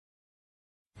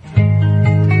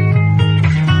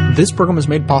This program is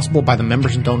made possible by the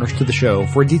members and donors to the show.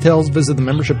 For details, visit the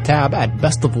membership tab at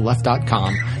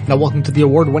bestoftheleft.com. Now welcome to the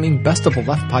award-winning Best of the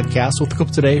Left podcast with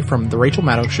clips today from The Rachel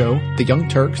Maddow Show, The Young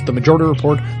Turks, The Majority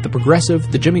Report, The Progressive,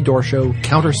 The Jimmy Dore Show,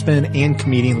 Counterspin, and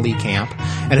comedian Lee Camp.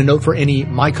 And a note for any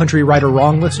My Country Right or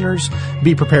Wrong listeners,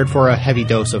 be prepared for a heavy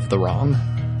dose of the wrong.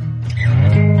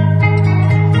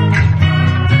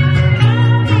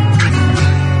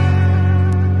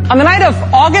 On the night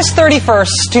of August 31st,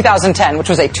 2010, which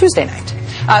was a Tuesday night,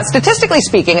 statistically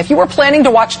speaking, if you were planning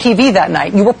to watch TV that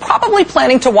night, you were probably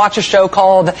planning to watch a show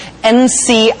called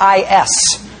NCIS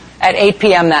at 8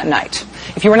 p.m. that night.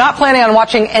 If you were not planning on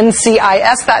watching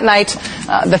NCIS that night,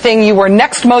 the thing you were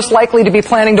next most likely to be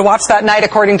planning to watch that night,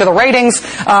 according to the ratings,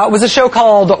 was a show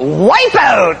called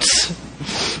Wipeout.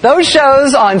 Those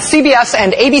shows on CBS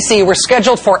and ABC were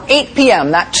scheduled for 8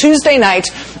 p.m. that Tuesday night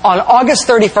on August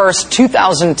 31st,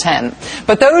 2010.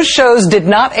 But those shows did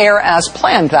not air as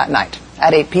planned that night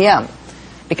at 8 p.m.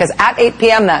 Because at 8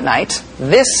 p.m. that night,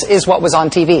 this is what was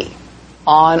on TV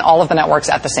on all of the networks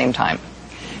at the same time.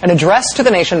 An address to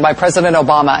the nation by President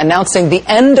Obama announcing the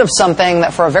end of something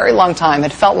that for a very long time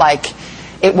had felt like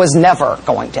it was never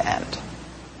going to end.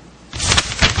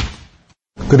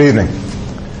 Good evening.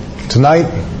 Tonight,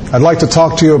 I'd like to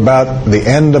talk to you about the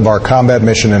end of our combat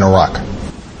mission in Iraq.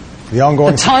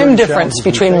 The time difference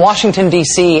between Washington,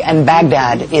 D.C. and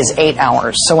Baghdad is 8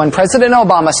 hours. So when President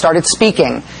Obama started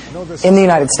speaking in the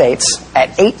United States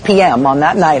at 8 p.m. on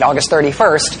that night, August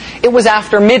 31st, it was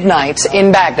after midnight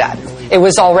in Baghdad. It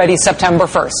was already September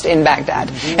 1st in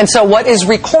Baghdad. And so what is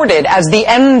recorded as the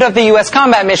end of the U.S.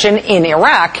 combat mission in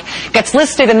Iraq gets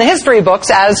listed in the history books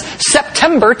as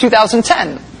September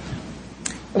 2010.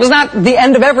 It was not the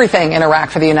end of everything in Iraq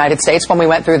for the United States when we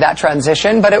went through that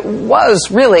transition, but it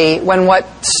was really when what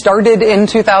started in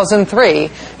 2003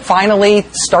 finally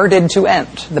started to end.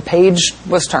 The page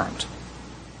was turned.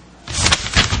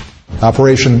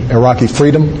 Operation Iraqi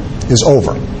Freedom is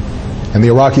over, and the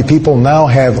Iraqi people now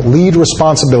have lead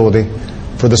responsibility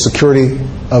for the security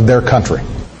of their country.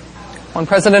 When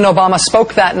President Obama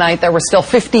spoke that night, there were still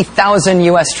 50,000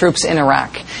 U.S. troops in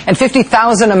Iraq. And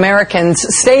 50,000 Americans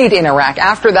stayed in Iraq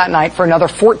after that night for another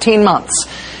 14 months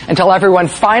until everyone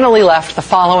finally left the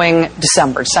following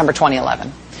December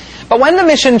 2011. But when the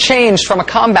mission changed from a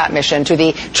combat mission to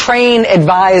the Train,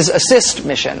 Advise, Assist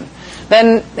mission,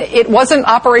 then it wasn't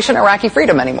Operation Iraqi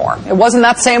Freedom anymore. It wasn't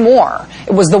that same war.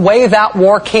 It was the way that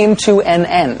war came to an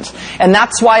end. And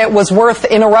that's why it was worth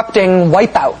interrupting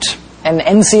Wipeout and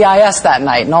NCIS that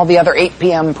night and all the other 8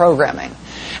 p.m. programming.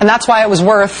 And that's why it was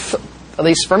worth, at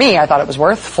least for me, I thought it was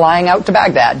worth flying out to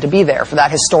Baghdad to be there for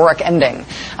that historic ending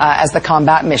as the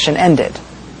combat mission ended.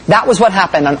 That was what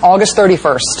happened on August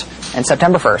 31st and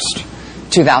September 1st,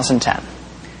 2010.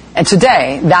 And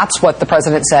today, that's what the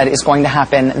president said is going to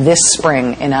happen this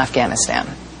spring in Afghanistan,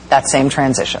 that same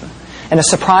transition. In a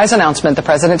surprise announcement, the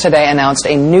president today announced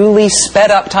a newly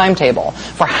sped-up timetable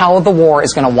for how the war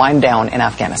is going to wind down in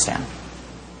Afghanistan.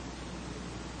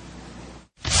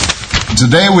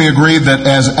 Today we agreed that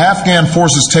as Afghan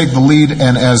forces take the lead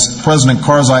and as President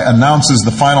Karzai announces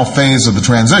the final phase of the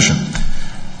transition,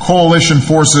 coalition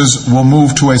forces will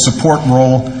move to a support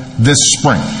role this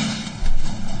spring.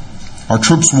 Our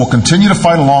troops will continue to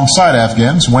fight alongside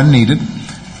Afghans when needed,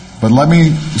 but let me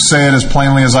say it as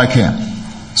plainly as I can.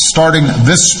 Starting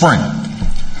this spring,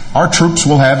 our troops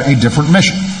will have a different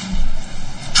mission: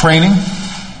 training,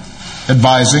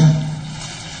 advising,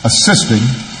 assisting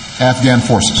Afghan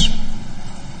forces.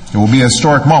 It will be a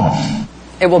historic moment.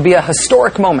 It will be a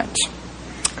historic moment.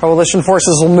 Coalition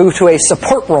forces will move to a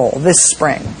support role this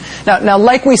spring. Now,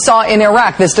 like we saw in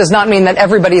Iraq, this does not mean that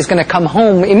everybody is going to come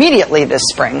home immediately this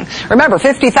spring. Remember,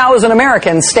 50,000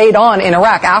 Americans stayed on in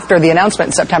Iraq after the announcement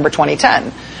in September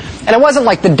 2010. And it wasn't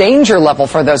like the danger level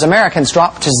for those Americans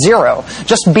dropped to zero.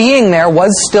 Just being there was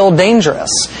still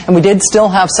dangerous. And we did still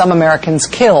have some Americans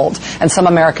killed and some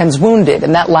Americans wounded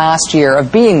in that last year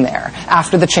of being there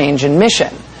after the change in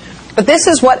mission. But this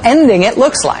is what ending it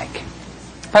looks like.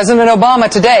 President Obama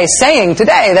today saying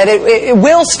today that it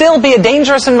will still be a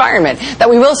dangerous environment, that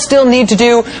we will still need to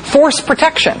do force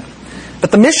protection.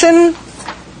 But the mission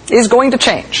is going to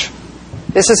change.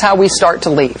 This is how we start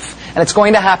to leave. And it's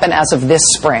going to happen as of this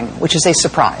spring, which is a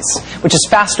surprise, which is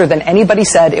faster than anybody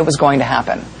said it was going to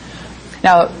happen.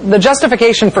 Now, the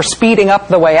justification for speeding up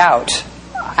the way out,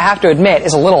 I have to admit,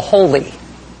 is a little holy.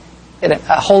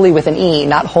 Holy with an E,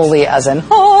 not holy as in,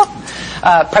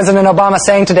 President Obama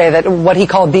saying today that what he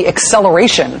called the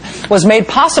acceleration was made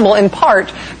possible in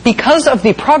part because of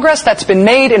the progress that's been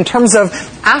made in terms of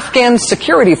Afghan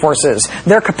security forces,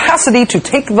 their capacity to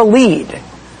take the lead.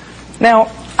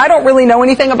 Now, I don't really know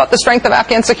anything about the strength of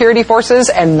Afghan security forces,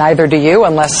 and neither do you,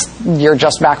 unless you're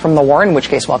just back from the war, in which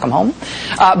case, welcome home.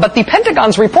 But the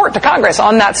Pentagon's report to Congress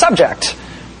on that subject,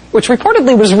 which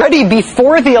reportedly was ready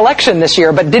before the election this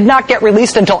year, but did not get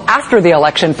released until after the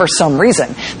election for some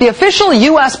reason. The official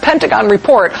U.S. Pentagon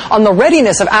report on the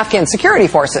readiness of Afghan security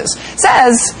forces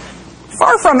says,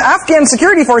 far from Afghan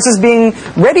security forces being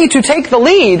ready to take the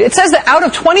lead, it says that out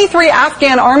of 23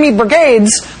 Afghan army brigades,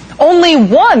 only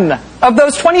one of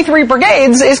those 23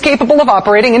 brigades is capable of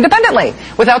operating independently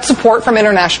without support from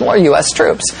international or U.S.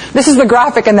 troops. This is the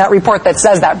graphic in that report that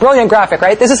says that. Brilliant graphic,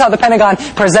 right? This is how the Pentagon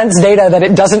presents data that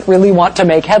it doesn't really want to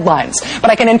make headlines.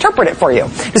 But I can interpret it for you.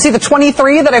 You see the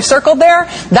 23 that I've circled there?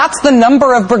 That's the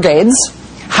number of brigades.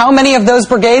 How many of those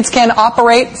brigades can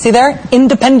operate, see there,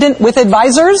 independent with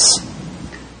advisors?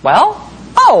 Well,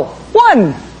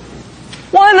 one.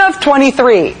 One of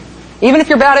 23. Even if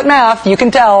you're bad at math, you can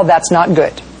tell that's not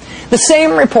good. The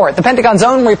same report, the Pentagon's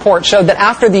own report, showed that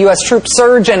after the U.S. troop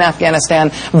surge in Afghanistan,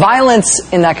 violence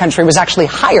in that country was actually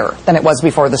higher than it was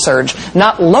before the surge,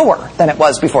 not lower than it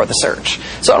was before the surge.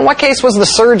 So in what case was the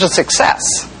surge a success?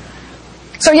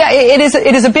 So yeah,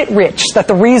 it is a bit rich that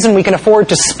the reason we can afford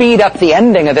to speed up the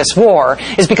ending of this war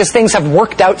is because things have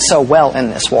worked out so well in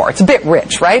this war. It's a bit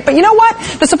rich, right? But you know what?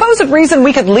 The supposed reason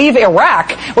we could leave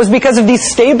Iraq was because of the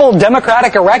stable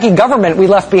democratic Iraqi government we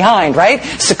left behind, right?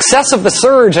 Success of the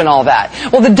surge and all that.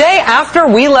 Well, the day after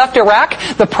we left Iraq,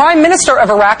 the Prime Minister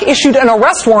of Iraq issued an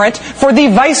arrest warrant for the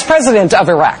Vice President of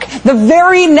Iraq. The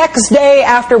very next day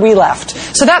after we left.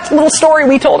 So that little story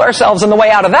we told ourselves on the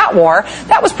way out of that war,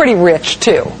 that was pretty rich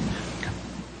too.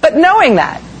 But knowing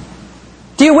that,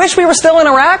 do you wish we were still in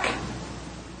Iraq?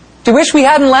 Do you wish we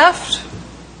hadn't left?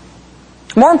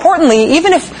 More importantly,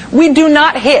 even if we do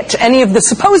not hit any of the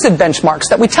supposed benchmarks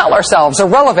that we tell ourselves are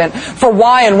relevant for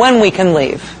why and when we can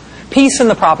leave, peace in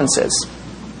the provinces,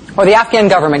 or the Afghan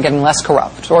government getting less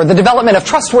corrupt, or the development of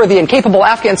trustworthy and capable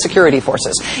Afghan security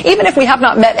forces, even if we have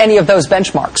not met any of those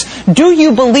benchmarks, do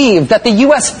you believe that the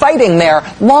U.S. fighting there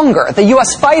longer, the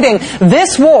U.S. fighting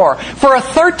this war for a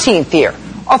 13th year,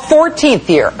 a 14th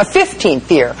year, a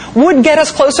 15th year, would get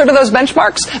us closer to those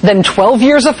benchmarks than 12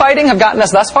 years of fighting have gotten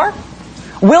us thus far?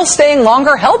 Will staying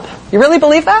longer help? You really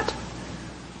believe that?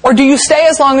 Or do you stay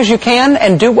as long as you can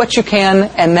and do what you can,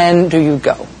 and then do you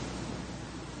go?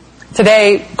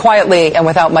 Today, quietly and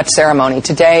without much ceremony,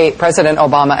 today President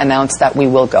Obama announced that we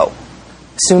will go,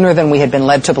 sooner than we had been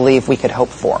led to believe we could hope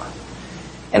for.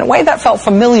 In a way that felt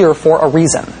familiar for a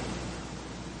reason.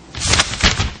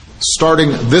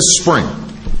 Starting this spring,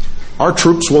 our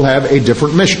troops will have a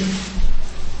different mission: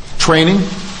 training,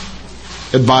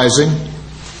 advising,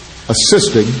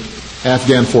 assisting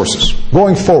Afghan forces.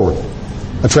 Going forward,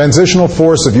 a transitional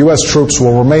force of U.S. troops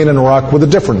will remain in Iraq with a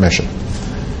different mission: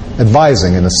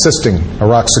 advising and assisting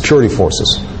Iraq's security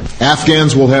forces.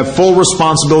 Afghans will have full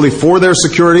responsibility for their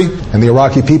security, and the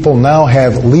Iraqi people now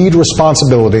have lead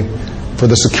responsibility for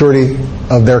the security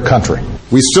of their country.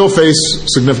 We still face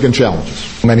significant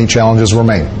challenges. Many challenges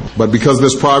remain. But because of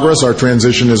this progress, our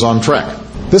transition is on track.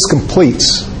 This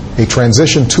completes a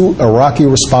transition to Iraqi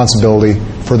responsibility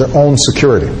for their own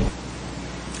security.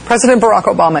 President Barack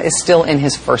Obama is still in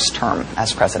his first term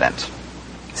as president.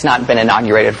 He's not been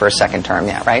inaugurated for a second term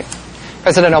yet, right?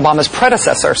 President Obama's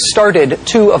predecessor started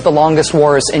two of the longest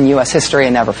wars in U.S. history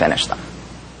and never finished them.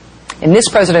 In this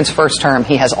president's first term,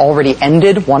 he has already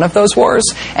ended one of those wars,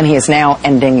 and he is now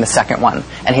ending the second one.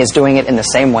 And he is doing it in the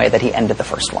same way that he ended the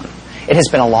first one. It has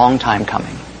been a long time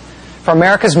coming. For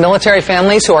America's military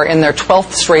families who are in their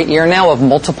 12th straight year now of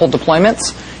multiple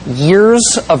deployments, years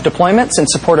of deployments in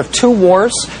support of two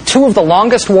wars, two of the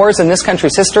longest wars in this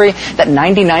country's history that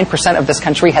 99% of this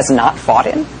country has not fought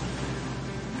in.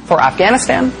 For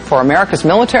Afghanistan, for America's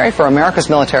military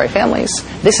families,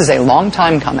 this is a long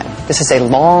time coming. This is a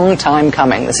long time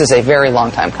coming. This is a very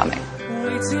long time coming.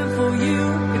 Waiting for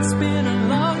you, it's been a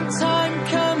long time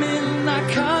coming. I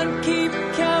can't keep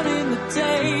counting the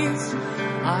days.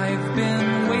 I've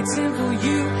been waiting for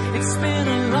you, it's been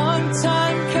a long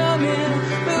time coming,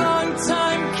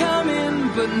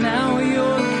 but now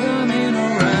you're coming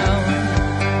around.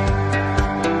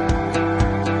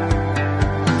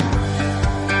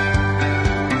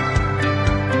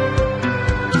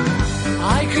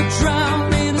 I could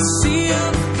drown in a sea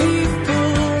of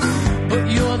people, but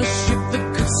you're the ship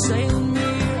that could sail me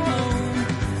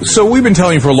home. So we've been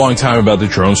telling you for a long time about the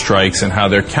drone strikes and how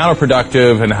they're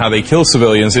counterproductive and how they kill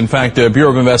civilians. In fact, the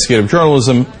Bureau of Investigative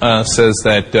Journalism says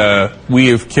that we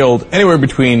have killed anywhere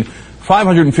between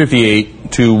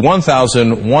 558 to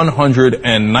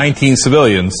 1,119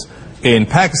 civilians in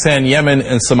Pakistan, Yemen,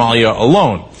 and Somalia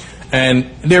alone.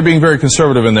 And they're being very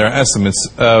conservative in their estimates.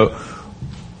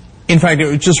 In fact,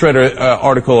 I just read an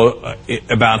article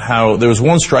about how there was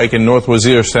one strike in North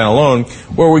Waziristan alone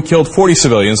where we killed 40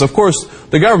 civilians. Of course,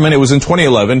 the government, it was in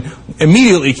 2011,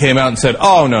 immediately came out and said,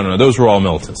 oh, no, those were all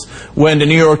militants. When the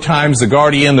New York Times, the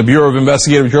Guardian, the Bureau of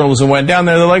Investigative Journalism went down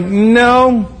there, they're like,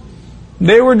 no,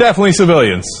 they were definitely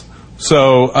civilians.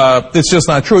 So it's just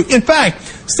not true. In fact,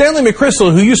 Stanley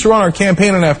McChrystal, who used to run our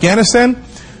campaign in Afghanistan,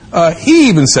 he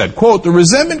even said, quote, the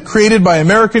resentment created by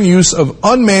American use of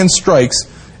unmanned strikes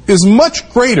is much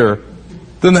greater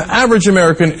than the average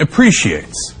American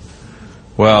appreciates.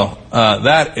 Well,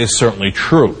 that is certainly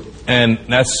true. And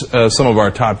that's some of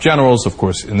our top generals, of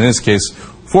course, in this case,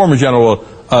 former general,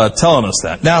 telling us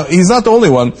that. Now, he's not the only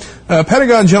one.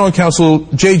 Pentagon General Counsel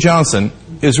Jay Johnson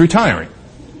is retiring.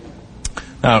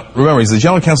 Now, remember, he's the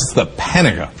General Counsel to the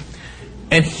Pentagon.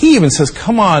 And he even says,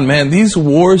 come on, man, these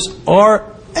wars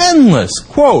are endless.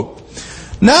 Quote,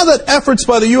 now that efforts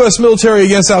by the U.S. military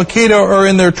against al-Qaeda are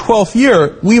in their 12th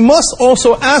year, we must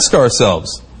also ask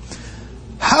ourselves,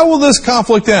 how will this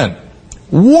conflict end?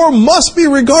 War must be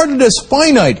regarded as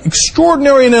finite,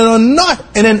 extraordinary, and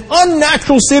an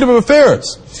unnatural state of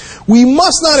affairs. We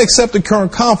must not accept the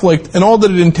current conflict and all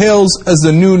that it entails as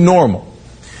the new normal.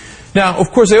 Now,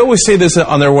 of course, they always say this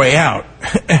on their way out,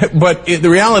 but the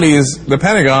reality is the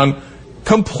Pentagon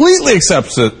completely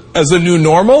accepts it as the new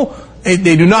normal.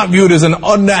 They do not view it as an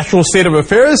unnatural state of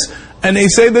affairs, and they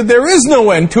say that there is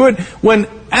no end to it. When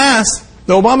asked,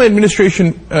 the Obama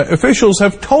administration officials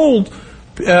have told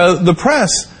the press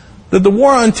that the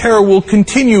war on terror will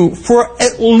continue for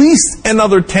at least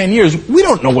another 10 years. We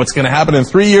don't know what's going to happen in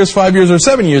 3 years, 5 years, or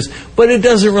 7 years, but it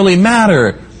doesn't really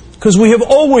matter, because we have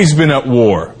always been at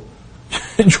war.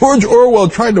 George Orwell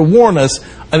tried to warn us.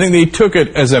 I think they took it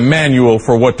as a manual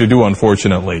for what to do,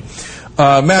 unfortunately.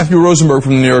 Matthew Rosenberg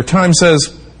from the New York Times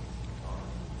says,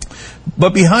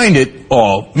 but behind it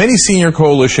all, many senior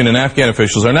coalition and Afghan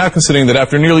officials are now considering that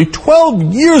after nearly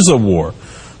 12 years of war,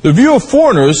 the view of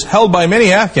foreigners held by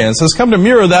many Afghans has come to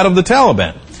mirror that of the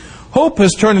Taliban. Hope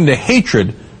has turned into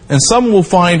hatred, and some will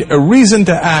find a reason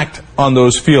to act on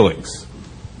those feelings.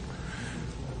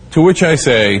 To which I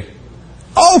say,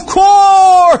 of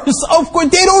course!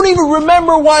 They don't even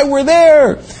remember why we're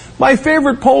there. My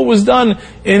favorite poll was done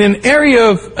in an area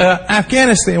of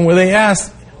Afghanistan where they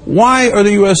asked, why are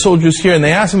the U.S. soldiers here? And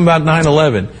they asked them about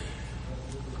 9/11.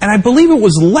 And I believe it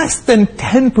was less than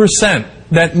 10%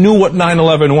 that knew what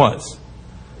 9/11 was.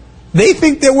 They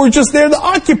think that we're just there to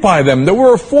occupy them, that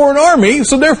we're a foreign army,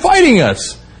 so they're fighting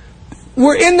us.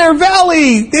 We're in their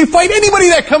valley. They fight anybody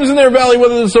that comes in their valley,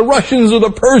 whether it's the Russians or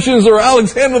the Persians or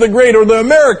Alexander the Great or the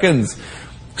Americans.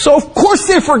 So of course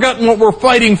they've forgotten what we're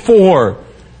fighting for.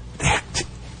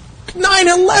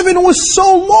 9/11 was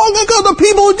so long ago. The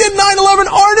people who did 9/11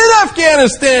 aren't in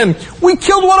Afghanistan. We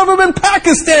killed one of them in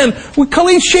Pakistan.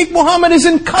 Khalid Sheikh Mohammed is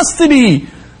in custody.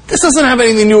 This doesn't have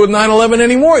anything to do with 9/11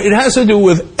 anymore. It has to do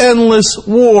with endless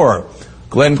war.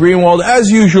 Glenn Greenwald, as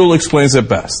usual, explains it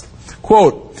best.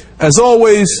 Quote, as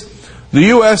always, the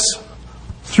U.S.,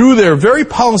 through their very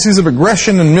policies of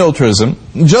aggression and militarism,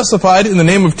 justified in the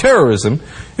name of terrorism,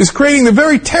 is creating the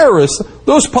very terrorists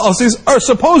those policies are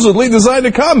supposedly designed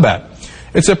to combat.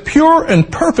 It's a pure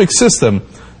and perfect system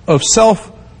of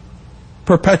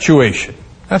self-perpetuation.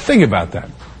 Now think about that.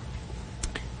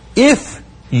 If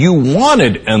you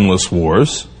wanted endless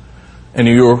wars, and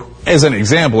you're, as an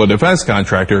example, a defense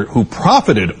contractor who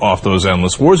profited off those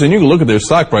endless wars, and you can look at their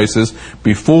stock prices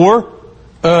before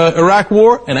Iraq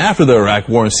War and after the Iraq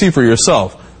War and see for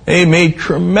yourself. They made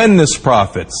tremendous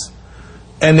profits,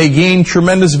 and they gained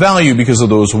tremendous value because of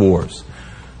those wars.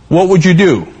 What would you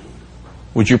do?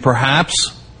 Would you perhaps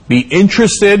be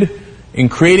interested in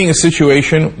creating a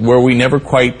situation where we never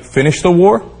quite finish the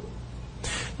war?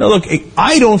 Now look,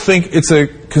 I don't think it's a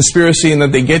conspiracy in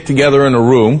that they get together in a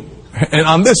room, and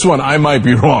on this one I might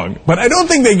be wrong, but I don't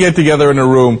think they get together in a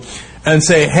room and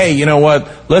say, hey, you know what,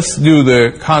 let's do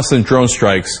the constant drone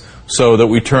strikes so that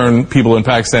we turn people in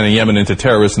Pakistan and Yemen into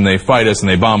terrorists and they fight us and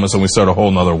they bomb us and we start a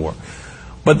whole other war.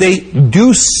 But they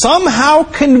do somehow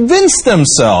convince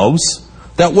themselves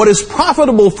that what is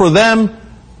profitable for them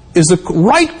is the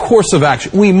right course of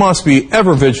action. We must be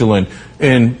ever vigilant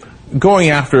in going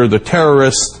after the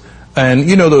terrorists, and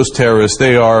you know those terrorists,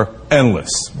 they are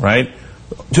endless, right?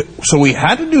 So we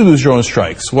had to do those drone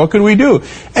strikes. What could we do?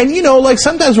 And you know, like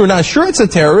sometimes we're not sure it's a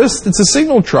terrorist. It's a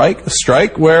signal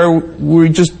strike where we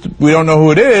don't know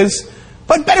who it is.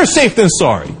 But better safe than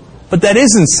sorry. But that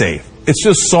isn't safe. It's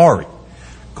just sorry.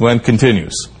 Glenn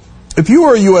continues. If you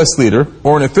are a U.S. leader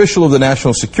or an official of the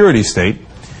national security state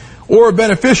or a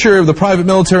beneficiary of the private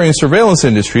military and surveillance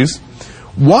industries,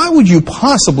 Why would you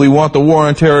possibly want the war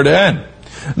on terror to end?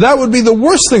 That would be the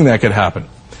worst thing that could happen.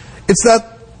 It's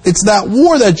that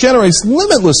war that generates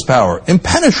limitless power,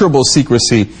 impenetrable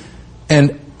secrecy,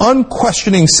 and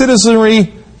unquestioning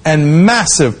citizenry and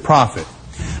massive profit.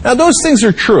 Now, those things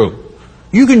are true.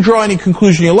 You can draw any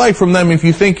conclusion you like from them if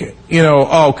you think,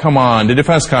 oh, come on, the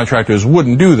defense contractors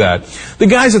wouldn't do that. The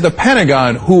guys at the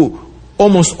Pentagon, who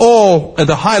almost all at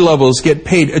the high levels get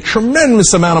paid a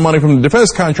tremendous amount of money from the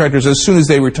defense contractors as soon as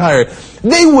they retire,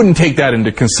 they wouldn't take that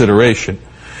into consideration.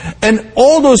 And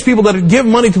all those people that give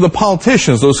money to the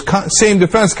politicians, those same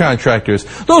defense contractors,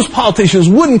 those politicians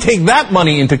wouldn't take that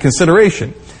money into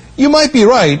consideration. You might be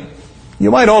right. You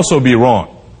might also be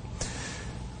wrong.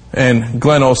 And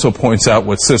Glenn also points out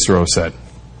what Cicero said.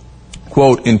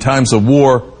 Quote, in times of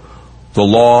war, the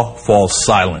law falls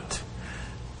silent.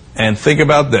 And think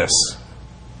about this.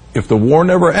 If the war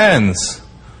never ends,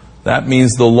 that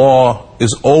means the law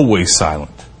is always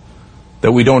silent.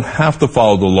 That we don't have to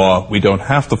follow the law, we don't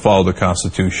have to follow the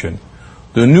Constitution.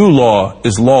 The new law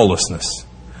is lawlessness.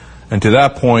 And to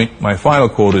that point, my final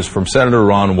quote is from Senator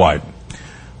Ron Wyden,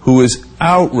 who is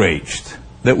outraged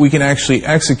that we can actually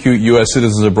execute U.S.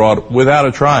 citizens abroad without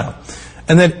a trial.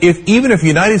 And that even if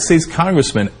United States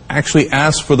congressmen actually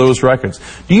ask for those records,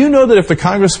 do you know that if the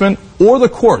congressman or the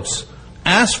courts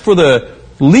ask for the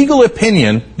legal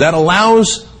opinion that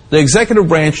allows the executive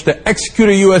branch to execute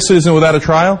a U.S. citizen without a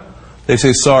trial, they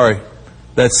say, sorry,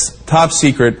 that's top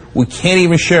secret. We can't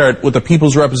even share it with the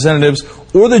people's representatives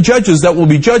or the judges that will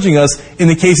be judging us in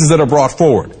the cases that are brought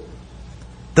forward.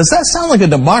 Does that sound like a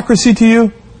democracy to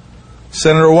you?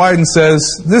 Senator Wyden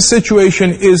says, this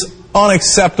situation is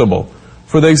unacceptable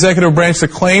for the executive branch to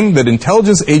claim that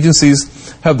intelligence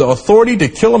agencies have the authority to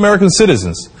kill American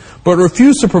citizens, but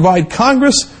refuse to provide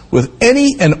Congress with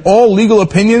any and all legal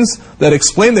opinions that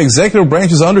explain the executive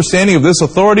branch's understanding of this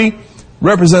authority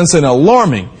represents an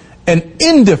alarming and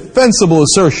indefensible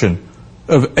assertion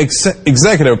of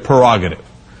executive prerogative.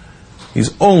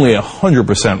 He's only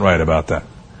 100% right about that.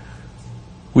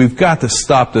 We've got to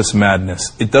stop this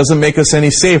madness. It doesn't make us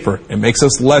any safer. It makes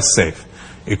us less safe.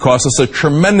 It costs us a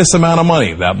tremendous amount of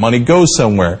money. That money goes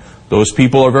somewhere. Those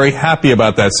people are very happy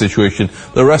about that situation.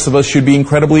 The rest of us should be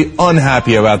incredibly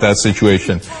unhappy about that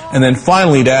situation. And then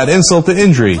finally, to add insult to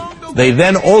injury, they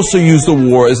then also use the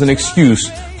war as an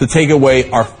excuse to take away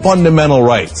our fundamental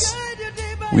rights.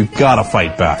 We've got to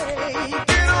fight back.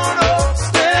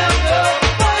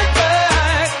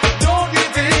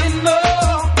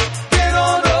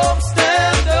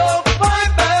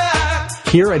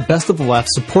 Here at Best of the Left,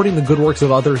 supporting the good works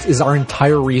of others is our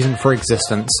entire reason for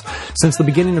existence. Since the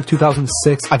beginning of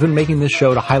 2006, I've been making this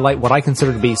show to highlight what I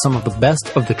consider to be some of the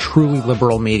best of the truly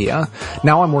liberal media.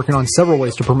 Now I'm working on several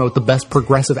ways to promote the best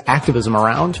progressive activism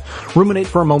around. Ruminate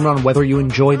for a moment on whether you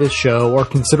enjoy this show or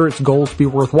consider its goals to be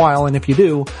worthwhile, and if you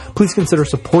do, please consider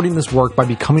supporting this work by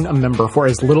becoming a member for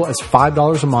as little as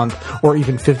 $5 a month or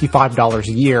even $55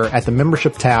 a year at the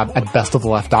membership tab at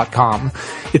bestoftheleft.com.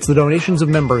 It's the donations of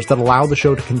members that allow the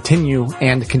show to continue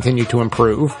and continue to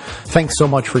improve. Thanks so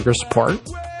much for your support.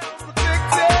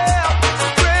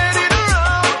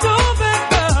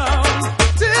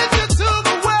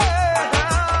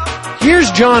 Here's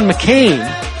John McCain.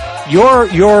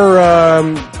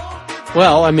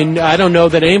 Well, I mean, I don't know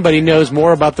that anybody knows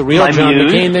more about the real John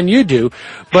McCain than you do,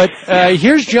 but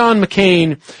here's John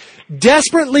McCain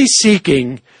desperately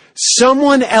seeking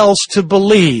someone else to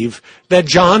believe that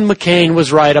John McCain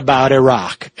was right about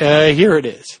Iraq. Here it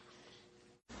is.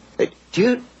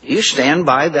 Do you stand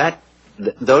by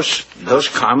those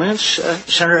comments,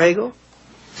 Senator Hagel?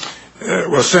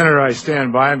 Well, Senator, I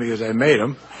stand by them because I made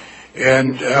them.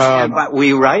 And were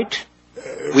you right?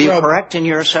 Were you correct in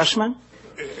your assessment?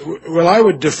 Well, I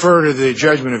would defer to the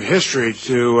judgment of history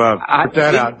to put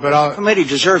that out. But the committee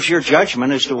deserves your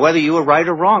judgment as to whether you were right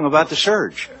or wrong about the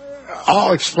surge.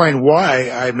 I'll explain why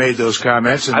I made those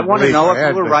comments. And I want to know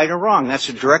if you were right or wrong. That's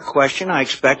a direct question. I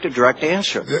expect a direct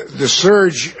answer. The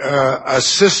surge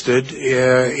assisted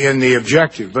in the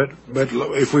objective, but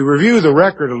if we review the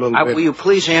record a little bit. Will you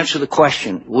please answer the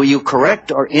question? Were you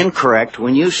correct or incorrect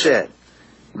when you said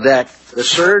that the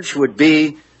surge would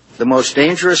be the most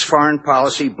dangerous foreign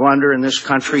policy blunder in this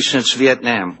country since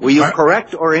Vietnam? Were you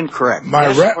correct or incorrect?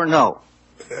 Yes or no?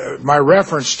 My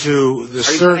reference to the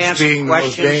surge being the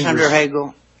most dangerous. Senator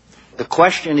Hagel, the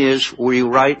question is, were you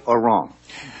right or wrong?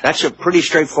 That's a pretty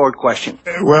straightforward question.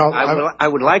 Well, I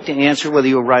would like to answer whether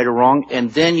you were right or wrong, and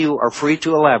then you are free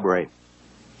to elaborate.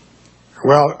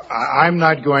 Well, I'm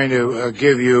not going to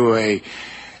give you a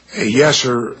yes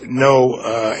or no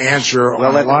answer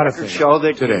on a lot of things. Show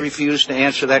that you refuse to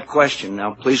answer that question.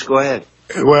 Now, please go ahead.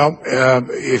 Well,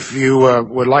 if you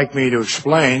would like me to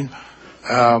explain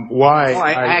why...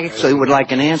 I actually would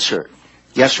like an answer.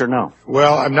 Yes or no?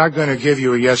 Well, I'm not going to give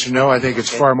you a yes or no. I think it's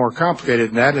far more complicated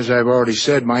than that. As I've already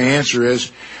said, my answer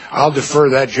is I'll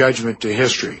defer that judgment to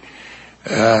history.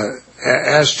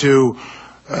 As to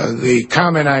the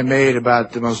comment I made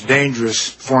about the most dangerous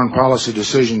foreign policy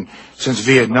decision since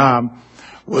Vietnam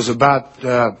was about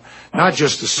not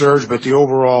just the surge, but the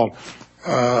overall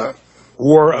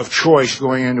war of choice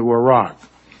going into Iraq.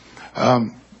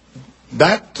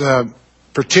 That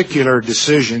particular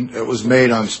decision that was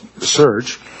made on the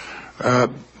surge,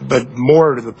 but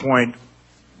more to the point,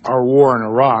 our war in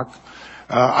Iraq,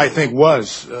 I think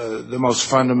was the most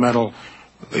fundamentally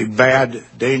bad,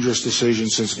 dangerous decision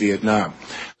since Vietnam.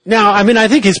 Now, I mean, I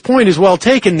think his point is well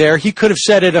taken there. He could have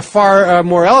said it far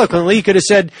more eloquently. He could have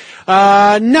said,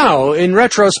 no, in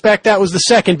retrospect, that was the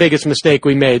second biggest mistake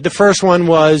we made. The first one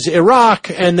was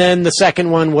Iraq, and then the second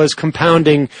one was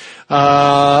compounding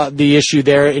the issue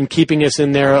there and keeping us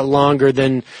in there longer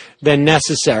than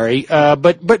necessary.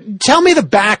 But tell me the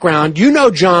background. You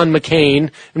know John McCain,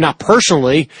 not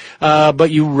personally, but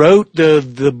you wrote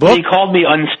the book. He called me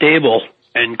unstable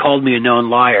and called me a known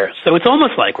liar. So it's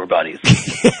almost like we're buddies.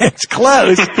 It's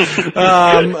close.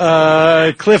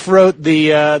 Cliff wrote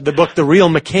the book, The Real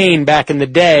McCain, back in the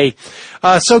day.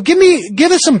 So give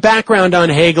us some background on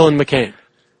Hagel and McCain.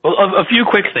 Well, a few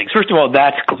quick things. First of all,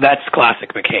 that's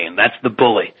classic McCain. That's the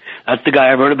bully. That's the guy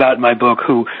I wrote about in my book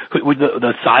who with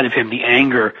the side of him, the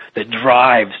anger that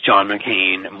drives John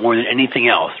McCain more than anything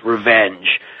else, revenge.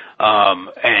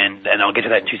 And I'll get to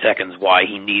that in 2 seconds, why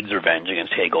he needs revenge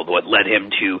against Hagel, what led him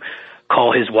to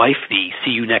call his wife the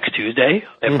 "see you next Tuesday."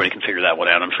 Everybody can figure that one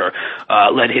out, I'm sure.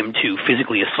 Led him to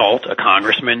physically assault a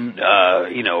congressman,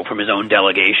 from his own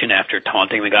delegation after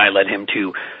taunting the guy, led him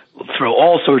to throw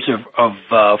all sorts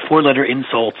of four-letter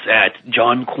insults at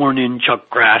John Cornyn, Chuck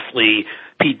Grassley,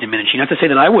 Pete Domenici. Not to say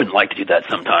that I wouldn't like to do that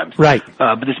sometimes. Right.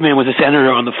 But this man was a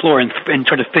senator on the floor and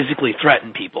tried to physically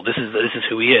threaten people. This is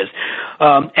who he is.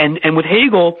 And with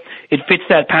Hagel, it fits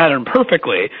that pattern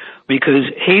perfectly because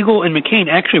Hagel and McCain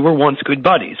actually were once good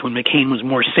buddies when McCain was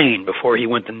more sane before he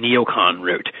went the neocon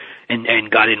route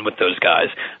and got in with those guys.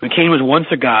 McCain was once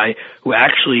a guy who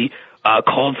actually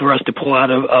called for us to pull out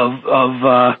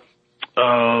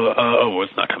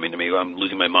it's not coming to me. I'm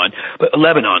losing my mind. But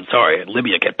Lebanon, sorry,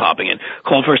 Libya kept popping in.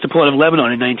 Called for us to pull out of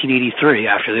Lebanon in 1983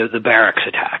 after the barracks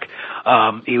attack.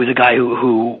 He was a guy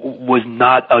who was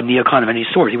not a neocon of any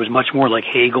sort. He was much more like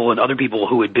Hegel and other people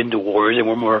who had been to wars and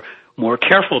were more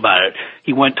careful about it.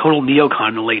 He went total neocon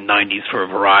in the late 90s for a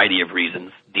variety of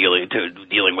reasons,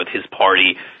 dealing with his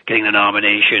party, getting the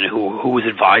nomination, who was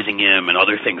advising him, and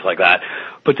other things like that.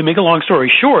 But to make a long story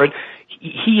short,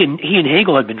 he and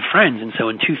Hegel had been friends, and so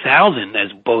in 2000,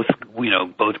 as both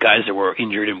guys that were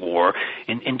injured in war,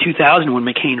 in 2000 when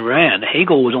McCain ran,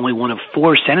 Hegel was only one of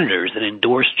 4 senators that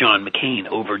endorsed John McCain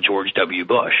over George W.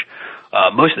 Bush.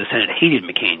 Most of the Senate hated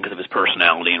McCain because of his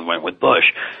personality and went with Bush.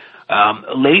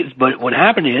 But what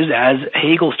happened is, as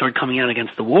Hegel started coming out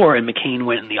against the war, and McCain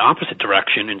went in the opposite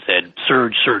direction and said,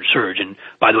 surge, surge, surge. And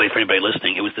by the way, for anybody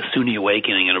listening, it was the Sunni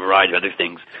awakening and a variety of other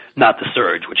things, not the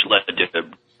surge, which led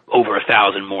to over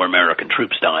 1,000 more American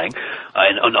troops dying,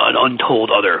 and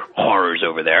untold other horrors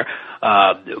over there.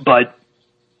 But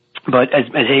as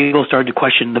Hegel started to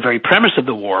question the very premise of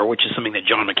the war, which is something that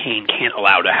John McCain can't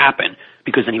allow to happen,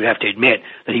 because then he would have to admit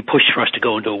that he pushed for us to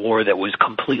go into a war that was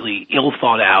completely ill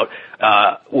thought out,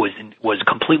 was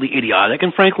completely idiotic,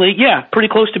 and frankly, pretty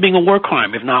close to being a war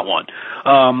crime, if not one.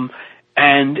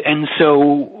 And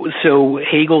so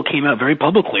Hegel came out very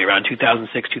publicly around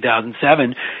 2006,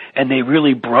 2007, and they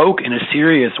really broke in a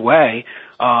serious way.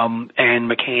 And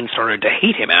McCain started to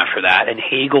hate him after that. And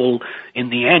Hegel, in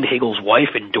the end, Hegel's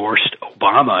wife endorsed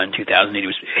Obama in 2008.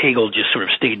 Hegel just sort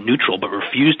of stayed neutral, but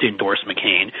refused to endorse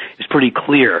McCain. It's pretty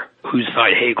clear whose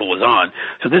side Hegel was on.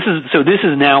 So this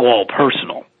is now all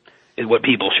personal, is what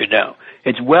people should know.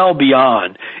 It's well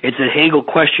beyond. It's that Hegel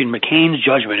questioned McCain's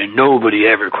judgment, and nobody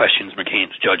ever questions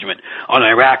McCain's judgment on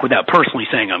Iraq without personally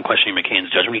saying I'm questioning McCain's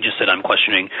judgment. He just said I'm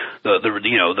questioning the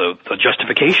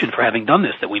justification for having done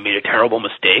this, that we made a terrible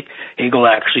mistake. Hegel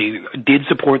actually did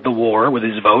support the war with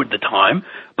his vote at the time,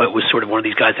 but was sort of one of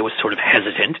these guys that was sort of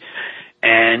hesitant,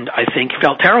 and I think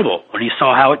felt terrible when he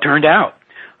saw how it turned out.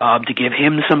 To give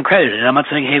him some credit, and I'm not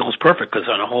saying Hegel's perfect, because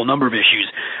on a whole number of issues,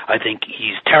 I think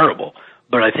he's terrible.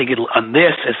 But I think on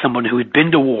this, as someone who had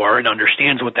been to war and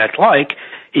understands what that's like,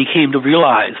 he came to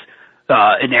realize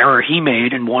an error he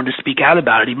made and wanted to speak out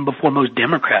about it even before most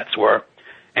Democrats were.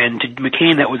 And to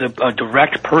McCain, that was a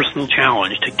direct personal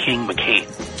challenge to King McCain.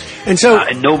 And so,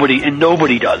 and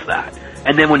nobody does that.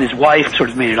 And then when his wife sort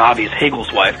of made it obvious,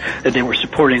 Hagel's wife, that they were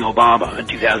supporting Obama in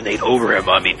 2008 over him,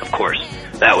 I mean, of course,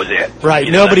 that was it. Right.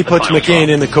 Nobody puts McCain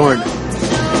in the corner.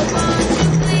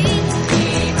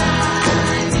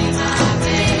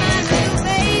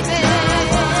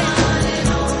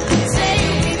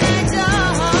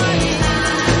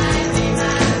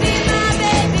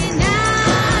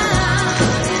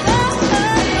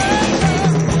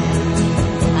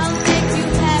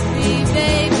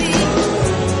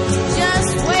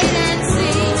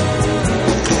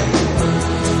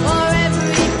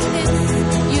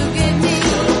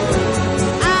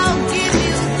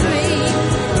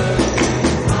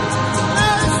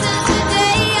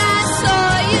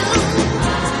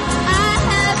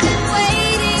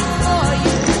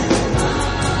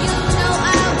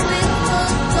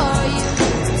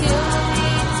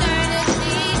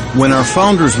 When our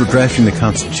founders were drafting the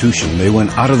Constitution, they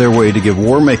went out of their way to give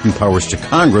war-making powers to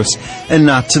Congress and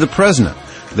not to the President.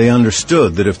 They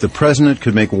understood that if the President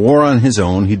could make war on his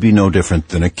own, he'd be no different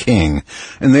than a king.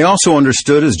 And they also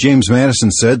understood, as James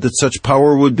Madison said, that such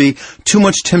power would be too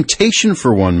much temptation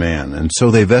for one man, and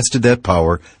so they vested that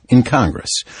power in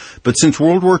Congress. But since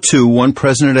World War II, one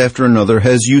president after another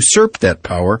has usurped that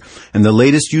power, and the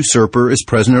latest usurper is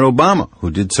President Obama,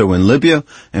 who did so in Libya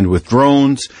and with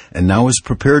drones, and now is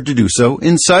prepared to do so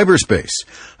in cyberspace.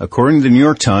 According to the New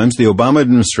York Times, the Obama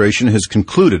administration has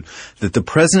concluded that the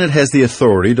president has the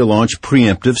authority to launch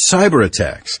preemptive cyber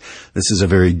attacks. This is a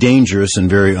very dangerous and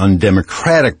very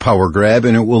undemocratic power grab,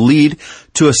 and it will lead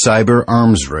to a cyber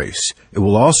arms race. It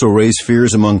will also raise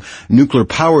fears among nuclear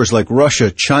powers like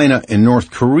Russia, China, and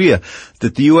North Korea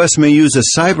that the U.S. may use a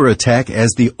cyber attack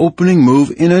as the opening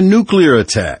move in a nuclear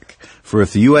attack. For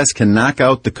if the U.S. can knock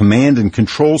out the command and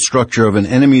control structure of an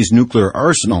enemy's nuclear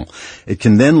arsenal, it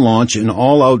can then launch an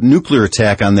all-out nuclear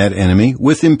attack on that enemy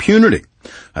with impunity.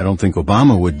 I don't think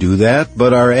Obama would do that,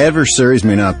 but our adversaries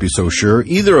may not be so sure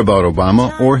either about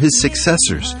Obama or his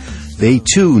successors. They,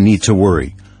 too, need to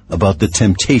worry about the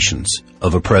temptations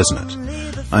of a president.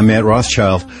 I'm Matt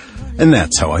Rothschild, and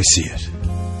that's how I see it.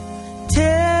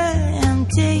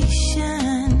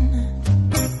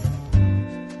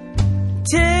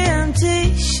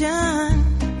 Temptation,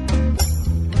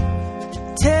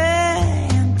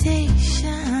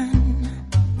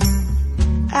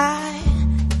 I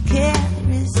can't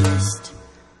resist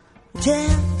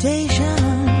temptation.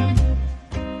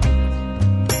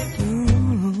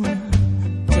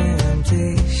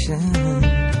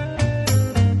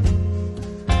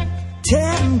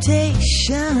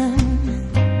 Temptation,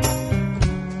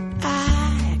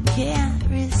 I can't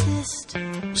resist.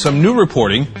 Some new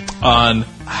reporting on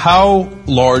how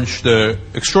large the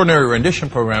Extraordinary Rendition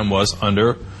Program was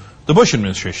under the Bush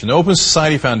administration. The Open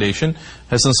Society Foundation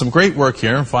has done some great work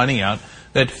here in finding out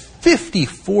that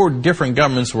 54 different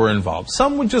governments were involved.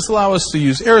 Some would just allow us to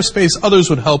use airspace, others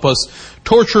would help us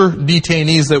torture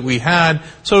detainees that we had.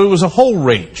 So it was a whole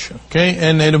range, okay?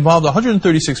 And it involved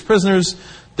 136 prisoners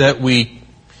that we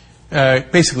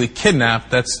basically kidnapped.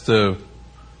 That's the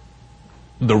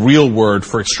real word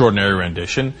for extraordinary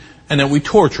rendition. And that we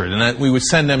tortured, and that we would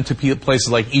send them to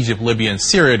places like Egypt, Libya, and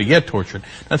Syria to get tortured.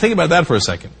 Now think about that for a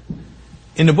second.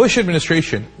 In the Bush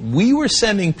administration, we were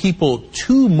sending people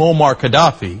to Muammar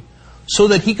Gaddafi so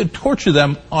that he could torture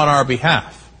them on our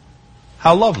behalf.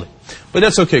 How lovely. But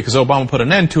that's okay, because Obama put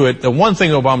an end to it. The one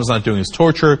thing Obama's not doing is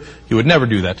torture. He would never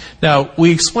do that. Now,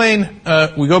 we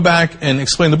go back and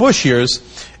explain the Bush years.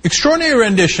 Extraordinary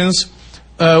renditions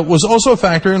was also a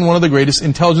factor in one of the greatest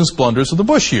intelligence blunders of the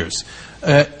Bush years.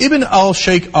 Ibn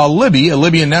al-Sheikh al-Libi, a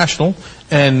Libyan national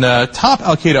and top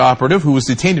al-Qaeda operative who was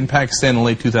detained in Pakistan in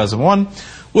late 2001,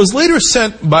 was later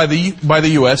sent by the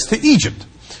U.S. to Egypt.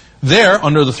 There,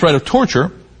 under the threat of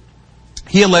torture,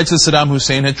 he alleged that Saddam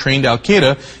Hussein had trained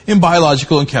al-Qaeda in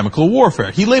biological and chemical warfare.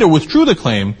 He later withdrew the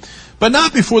claim, but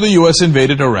not before the U.S.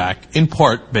 invaded Iraq, in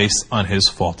part based on his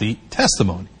faulty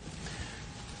testimony.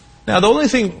 Now, the only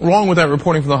thing wrong with that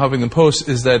reporting from the Huffington Post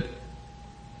is that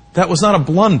was not a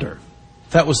blunder.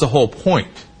 That was the whole point.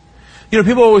 You know,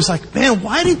 people are always like, man,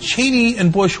 why did Cheney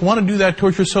and Bush want to do that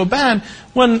torture so bad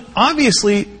when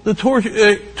obviously the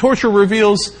torture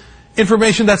reveals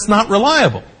information that's not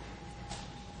reliable?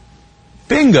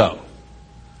 Bingo.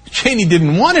 Cheney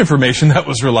didn't want information that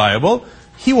was reliable.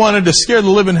 He wanted to scare the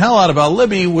living hell out of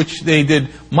al-Libi, which they did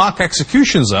mock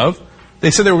executions of.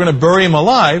 They said they were going to bury him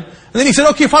alive. And then he said,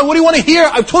 okay, fine, what do you want to hear?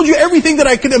 I've told you everything that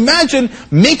I could imagine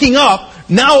making up.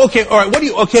 Now, okay, all right,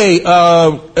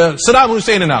 Saddam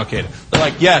Hussein and al-Qaeda. They're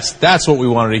like, yes, that's what we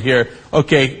wanted to hear.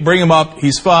 Okay, bring him up.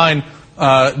 He's fine.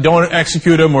 Don't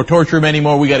execute him or torture him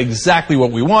anymore. We got exactly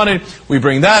what we wanted. We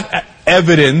bring that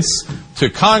evidence to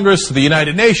Congress, to the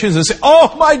United Nations, and say,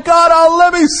 oh my God,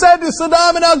 let me send it,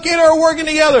 Saddam and Al-Qaeda are working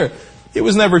together. It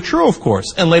was never true, of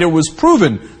course, and later was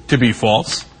proven to be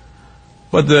false.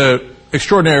 But the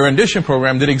Extraordinary Rendition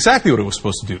Program did exactly what it was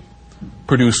supposed to do,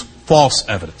 produce false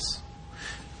evidence.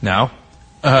 Now,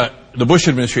 the Bush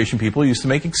administration people used to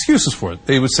make excuses for it.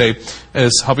 They would say,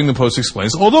 as Huffington Post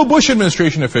explains, although Bush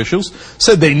administration officials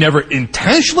said they never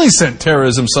intentionally sent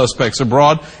terrorism suspects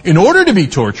abroad in order to be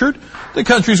tortured, the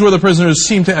countries where the prisoners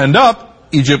seemed to end up,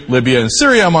 Egypt, Libya, and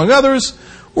Syria, among others,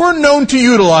 were known to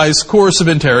utilize coercive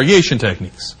interrogation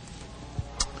techniques.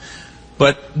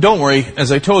 But don't worry,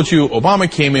 as I told you,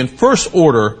 Obama came in, first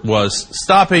order was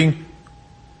stopping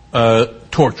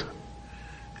torture.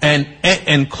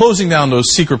 And closing down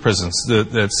those secret prisons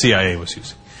that CIA was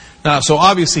using. Now, so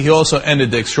obviously he also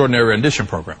ended the Extraordinary Rendition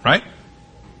Program, right?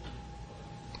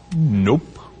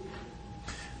 Nope.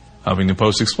 Huffington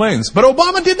Post explains. But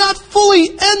Obama did not fully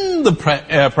end the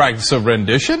practice of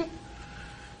rendition,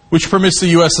 which permits the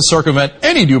U.S. to circumvent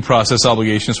any due process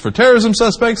obligations for terrorism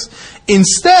suspects.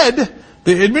 Instead,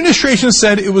 the administration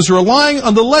said it was relying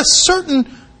on the less certain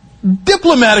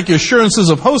diplomatic assurances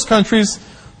of host countries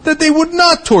that they would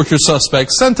not torture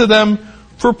suspects sent to them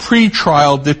for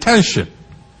pre-trial detention.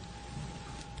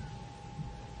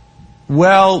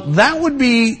 Well, that would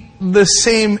be the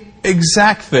same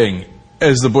exact thing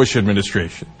as the Bush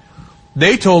administration.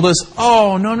 They told us,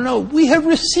 oh, no, we have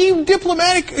received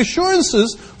diplomatic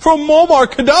assurances from Muammar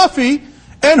Gaddafi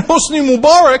and Hosni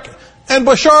Mubarak and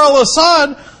Bashar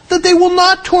al-Assad that they will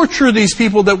not torture these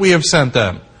people that we have sent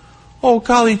them. Oh,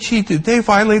 golly gee, did they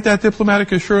violate that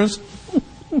diplomatic assurance?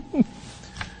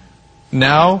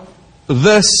 Now,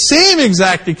 the same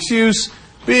exact excuse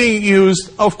being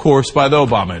used, of course, by the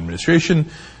Obama administration.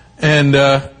 And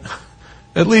at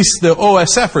least the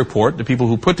OSF report, the people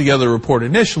who put together the report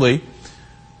initially,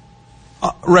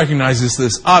 recognizes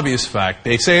this obvious fact.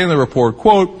 They say in the report,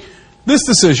 quote, this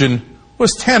decision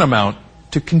was tantamount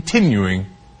to continuing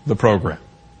the program.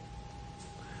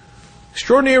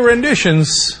 Extraordinary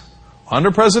renditions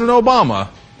under President Obama,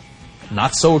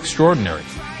 not so extraordinary.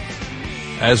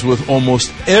 As with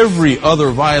almost every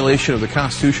other violation of the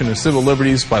Constitution and civil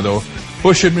liberties by the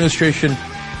Bush administration,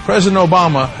 President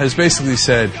Obama has basically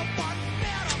said,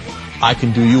 I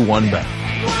can do you one better.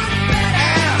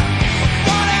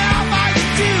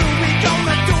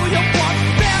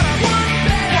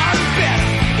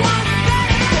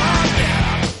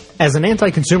 As an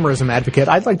anti-consumerism advocate,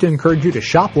 I'd like to encourage you to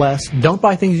shop less, don't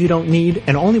buy things you don't need,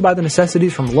 and only buy the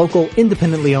necessities from local,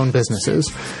 independently owned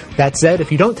businesses. That said,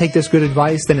 if you don't take this good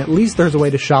advice, then at least there's a way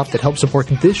to shop that helps support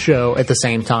this show at the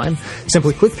same time.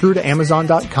 Simply click through to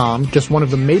Amazon.com, just one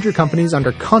of the major companies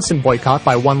under constant boycott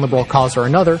by one liberal cause or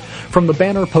another, from the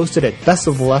banner posted at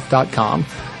bestoftheleft.com.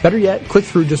 Better yet, click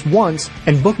through just once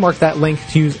and bookmark that link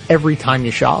to use every time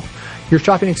you shop. Your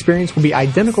shopping experience will be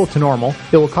identical to normal.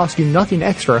 It will cost you nothing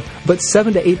extra, but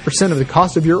 7 to 8% of the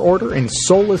cost of your order in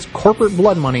soulless corporate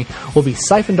blood money will be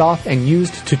siphoned off and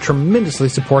used to tremendously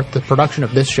support the production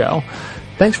of this show.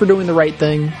 Thanks for doing the right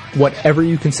thing, whatever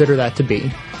you consider that to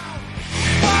be.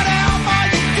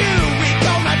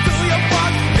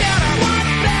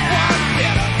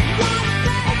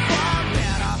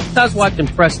 I was watching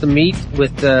Press the Meat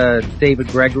with David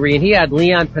Gregory, and he had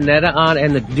Leon Panetta on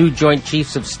and the new Joint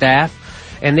Chiefs of Staff,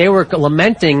 and they were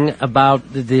lamenting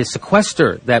about the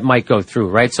sequester that might go through,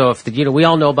 right? So if we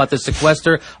all know about the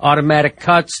sequester, automatic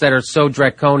cuts that are so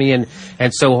draconian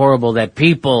and so horrible that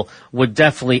people would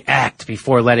definitely act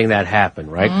before letting that happen,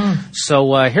 right?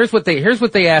 So here's what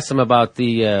they asked him about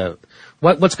the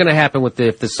what's going to happen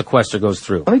if the sequester goes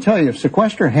through. Let me tell you, if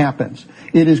sequester happens,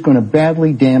 it is going to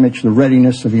badly damage the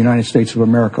readiness of the United States of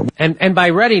America. And by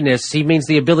readiness, he means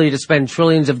the ability to spend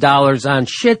trillions of dollars on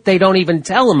shit they don't even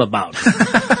tell them about.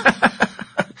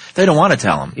 They don't want to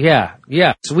tell them.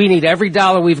 Yeah. So we need every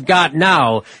dollar we've got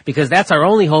now because that's our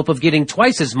only hope of getting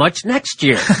twice as much next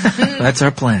year. That's our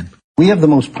plan. We have the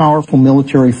most powerful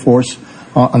military force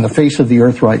on the face of the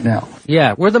earth right now.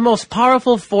 Yeah, we're the most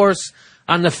powerful force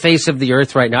on the face of the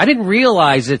earth right now. I didn't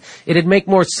realize it'd make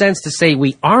more sense to say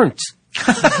we aren't.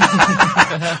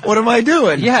 What am I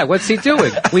doing? Yeah, what's he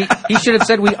doing? He should have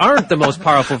said we aren't the most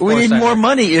powerful force. We need more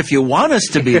money if you want us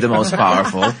to be the most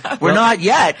powerful. We're not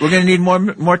yet. We're going to need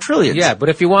more trillions. Yeah, but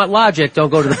if you want logic, don't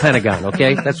go to the Pentagon,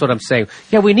 okay? That's what I'm saying.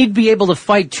 Yeah, we need to be able to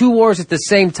fight two wars at the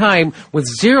same time with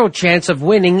zero chance of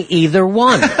winning either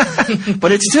one.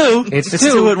 But it's two. It's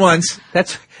two at once.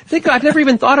 I've never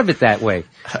even thought of it that way.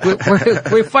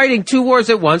 We're fighting two wars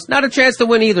at once, not a chance to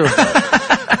win either of them.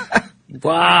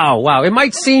 Wow. It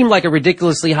might seem like a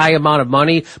ridiculously high amount of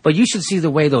money, but you should see the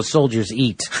way those soldiers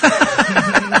eat.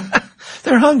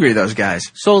 They're hungry, those guys.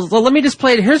 So let me just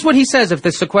play it. Here's what he says if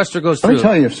the sequester goes through. Let me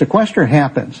tell you, if sequester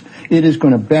happens, it is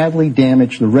going to badly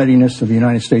damage the readiness of the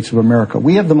United States of America.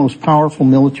 We have the most powerful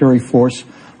military force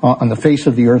on the face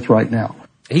of the earth right now.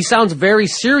 He sounds very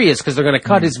serious because they're going to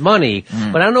cut his money.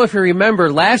 But I don't know if you remember,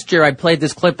 last year I played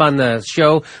this clip on the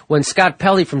show when Scott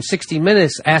Pelley from 60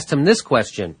 Minutes asked him this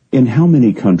question. In how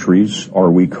many countries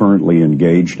are we currently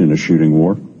engaged in a shooting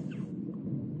war?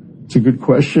 It's a good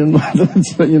question. You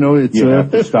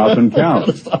have to stop and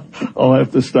count. I'll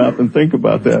have to stop and think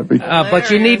about that.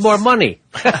 But you need more money.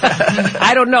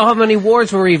 I don't know how many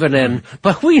wars we're even in,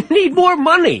 but we need more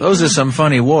money. Those are some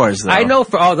funny wars, though. I know.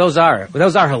 Those are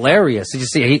hilarious. You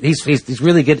see, he's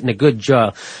really getting a good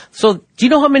job. So, do you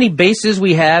know how many bases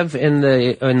we have in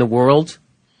the world?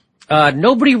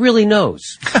 Nobody really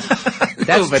knows.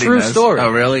 That's a true story.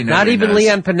 Oh, really? Not even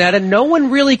Leon Panetta. No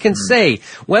one really can say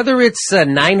whether it's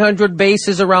 900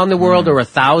 bases around the world or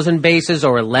 1,000 bases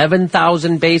or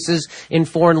 11,000 bases in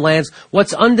foreign lands.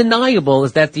 What's undeniable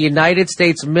is that the United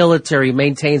States military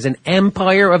maintains an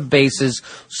empire of bases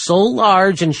so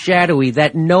large and shadowy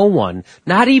that no one,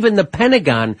 not even the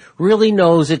Pentagon, really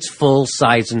knows its full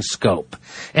size and scope.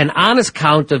 An honest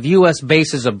count of U.S.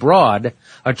 bases abroad,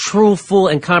 a true, full,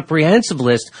 and comprehensive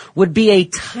list, would be a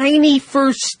tiny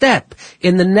first step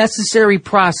in the necessary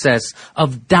process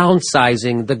of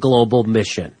downsizing the global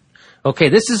mission. Okay,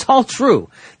 this is all true.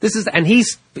 And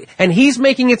he's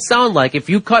making it sound like if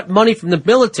you cut money from the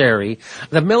military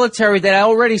that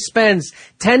already spends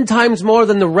 10 times more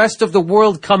than the rest of the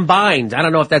world combined. I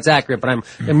don't know if that's accurate, but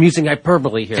I'm using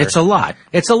hyperbole here. It's a lot.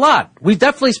 It's a lot. We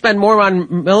definitely spend more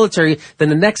on military than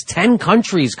the next 10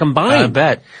 countries combined. I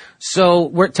bet. So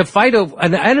we're to fight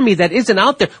an enemy that isn't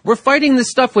out there. We're fighting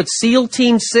this stuff with SEAL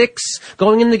Team 6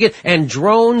 going in and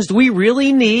drones. Do we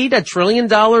really need $1 trillion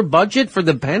budget for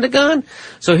the Pentagon?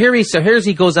 So here's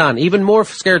he goes on. Even more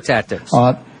scare tactics.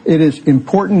 It is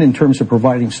important in terms of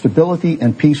providing stability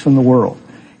and peace in the world.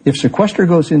 If sequester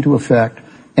goes into effect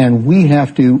and we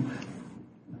have to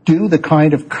do the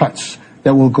kind of cuts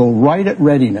that will go right at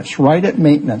readiness, right at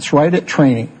maintenance, right at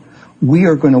training, we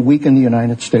are going to weaken the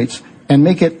United States and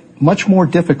make it much more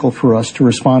difficult for us to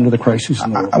respond to the crises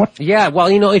in the world. Yeah, well,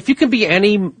 if you could be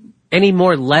any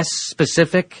more less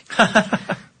specific,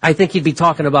 I think you'd be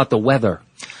talking about the weather.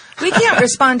 We can't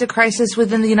respond to crisis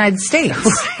within the United States.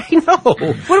 No.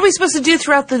 What are we supposed to do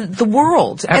throughout the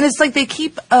world? And it's like they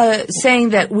keep saying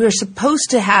that we're supposed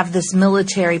to have this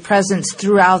military presence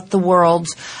throughout the world.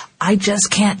 I just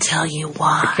can't tell you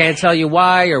why. I can't tell you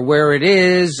why or where it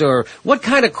is or what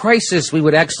kind of crisis we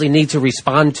would actually need to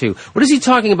respond to. What is he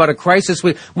talking about, a crisis?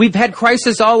 We've had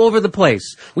crisis all over the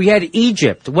place. We had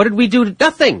Egypt. What did we do?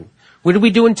 Nothing. What did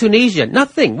we do in Tunisia?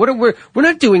 Nothing. We're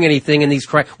not doing anything in these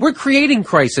crises. We're creating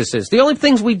crises. The only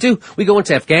things we do, we go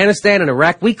into Afghanistan and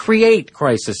Iraq, we create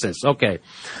crises. Okay.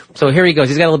 So here he goes.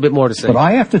 He's got a little bit more to say. But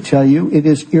I have to tell you, it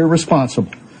is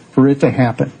irresponsible for it to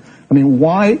happen. I mean,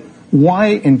 why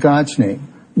in God's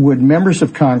name would members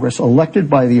of Congress elected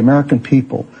by the American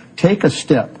people take a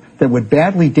step that would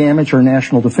badly damage our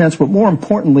national defense, but more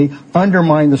importantly,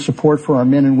 undermine the support for our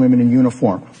men and women in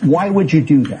uniform? Why would you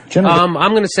do that? I'm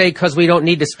going to say because we don't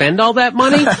need to spend all that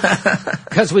money,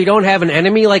 because we don't have an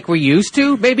enemy like we used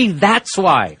to. Maybe that's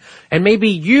why. And maybe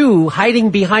you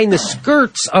hiding behind the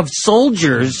skirts of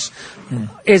soldiers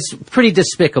is pretty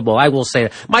despicable, I will say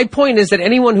that. My point is that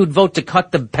anyone who'd vote to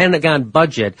cut the Pentagon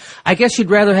budget, I guess you'd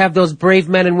rather have those brave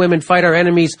men and women fight our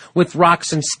enemies with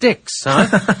rocks and sticks, huh?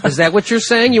 Is that what you're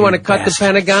saying? You want to cut the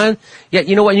Pentagon? Yeah,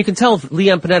 you know what? You can tell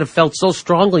Leon Panetta felt so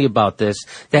strongly about this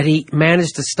that he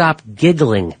managed to stop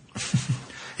giggling.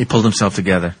 He pulled himself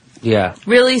together. Yeah.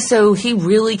 Really? So he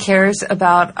really cares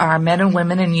about our men and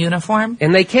women in uniform?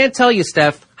 And they can't tell you,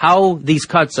 Steph, how these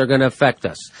cuts are going to affect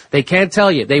us. They can't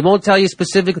tell you. They won't tell you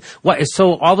specifically.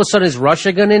 So all of a sudden, is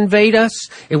Russia going to invade us?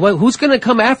 Who's going to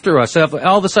come after us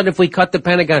all of a sudden if we cut the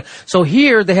Pentagon? So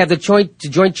here they have the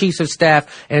Joint Chiefs of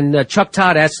Staff, and Chuck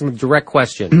Todd asked them a direct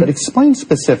question. But explain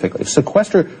specifically.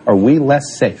 Sequester, are we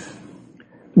less safe?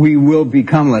 We will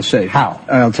become less safe. How?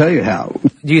 I'll tell you how.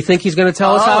 Do you think he's going to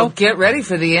tell us how? Get ready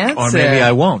for the answer. Or maybe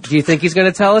I won't. Do you think he's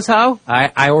going to tell us how?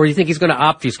 Or do you think he's going to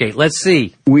obfuscate? Let's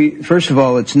see. First of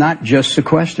all, it's not just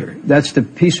sequester. That's the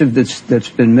piece that's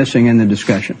been missing in the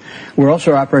discussion. We're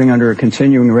also operating under a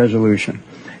continuing resolution.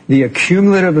 The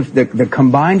accumulative, the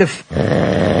combined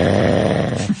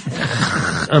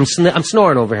I'm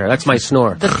snoring over here. That's my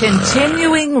snore. The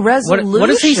continuing resolution. What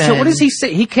does he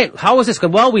say? He can't. How is this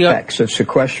going? Well, effects of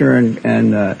sequester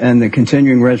and the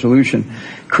continuing resolution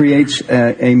creates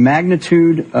a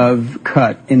magnitude of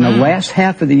cut in the last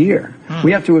half of the year.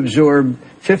 We have to absorb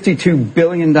 $52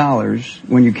 billion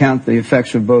when you count the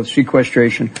effects of both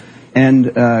sequestration and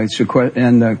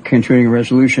the continuing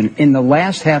resolution in the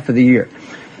last half of the year.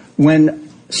 When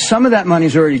some of that money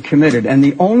is already committed, and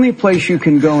the only place you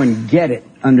can go and get it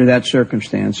under that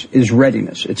circumstance is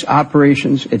readiness. It's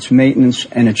operations, it's maintenance,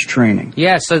 and it's training.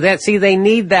 Yeah, so they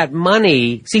need that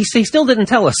money. See, still didn't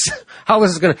tell us how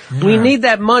this is going to... Yeah. We need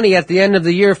that money at the end of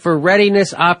the year for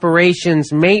readiness,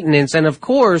 operations, maintenance, and of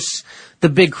course, the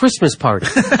big Christmas party.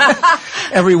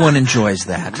 Everyone enjoys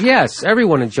that. Yes,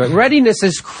 everyone enjoys it. Readiness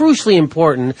is crucially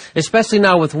important, especially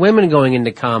now with women going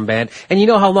into combat, and you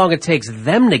know how long it takes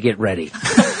them to get ready.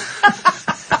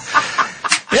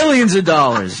 Billions of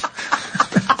dollars.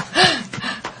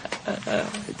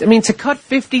 I mean, to cut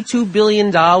 $52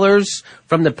 billion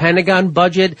from the Pentagon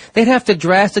budget, they'd have to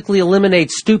drastically eliminate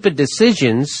stupid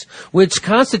decisions, which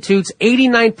constitutes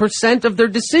 89% of their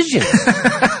decisions.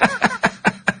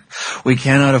 We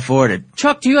cannot afford it.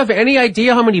 Chuck, do you have any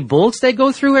idea how many bullets they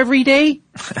go through every day?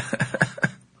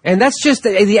 And that's just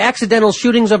the accidental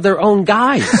shootings of their own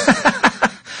guys.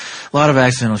 A lot of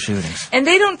accidental shootings. And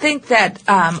they don't think that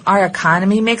our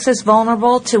economy makes us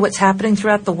vulnerable to what's happening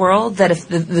throughout the world, that if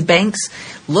the banks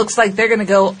looks like they're going to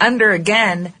go under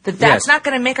again, that's not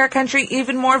going to make our country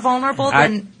even more vulnerable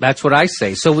than... That's what I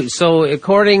say. So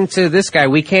according to this guy,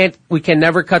 we can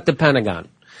never cut the Pentagon.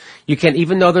 You can,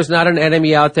 even though there's not an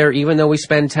enemy out there, even though we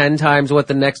spend 10 times what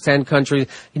the next 10 countries,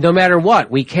 no matter what,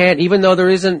 we can't, even though there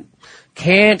isn't,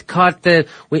 can't cut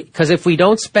because if we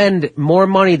don't spend more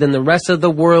money than the rest of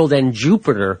the world and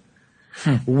Jupiter,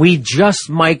 we just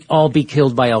might all be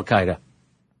killed by Al-Qaeda.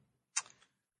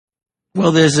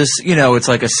 Well, there's this, it's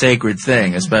like a sacred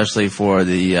thing, especially for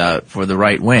the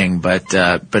right wing, but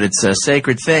it's a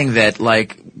sacred thing that,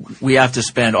 like, we have to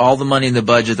spend all the money in the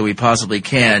budget that we possibly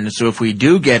can. So if we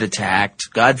do get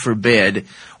attacked, God forbid,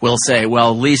 we'll say,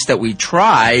 well, at least that we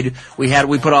tried, we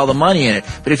put all the money in it.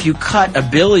 But if you cut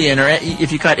 $1 billion, or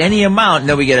if you cut any amount and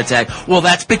then we get attacked, well,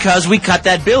 that's because we cut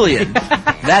that $1 billion.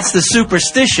 That's the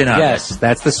superstition of it. Yes,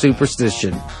 that's the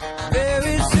superstition.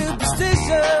 Very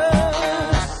superstitious.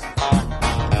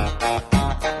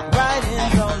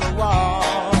 Writings on the wall.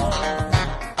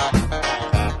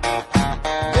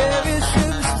 Very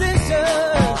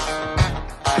superstitious.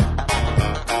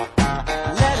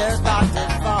 Letters about to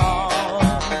fall.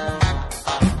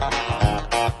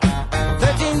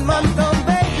 13-month-old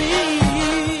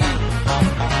baby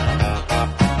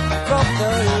broke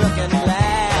the looking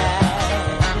glass.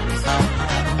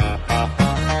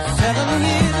 7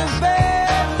 years of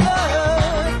bad luck.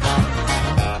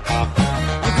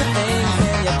 You put things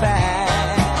in your past.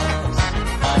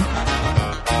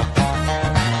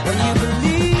 When you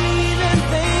believe in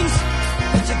things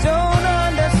that you don't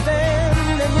understand,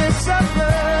 then you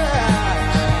suffer.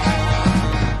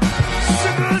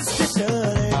 Superstition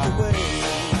ain't the way.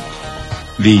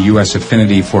 The U.S.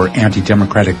 affinity for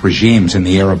anti-democratic regimes in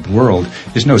the Arab world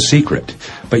is no secret,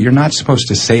 but you're not supposed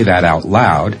to say that out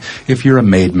loud if you're a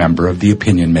made member of the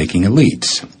opinion-making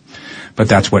elites. But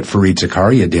that's what Fareed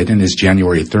Zakaria did in his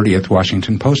January 30th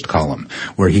Washington Post column,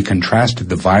 where he contrasted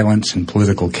the violence and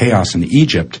political chaos in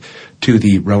Egypt to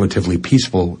the relatively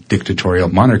peaceful dictatorial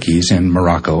monarchies in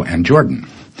Morocco and Jordan.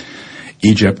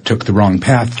 Egypt took the wrong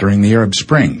path during the Arab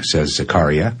Spring, says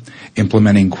Zakaria,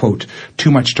 implementing, quote,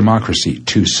 too much democracy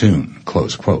too soon,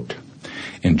 close quote.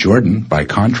 In Jordan, by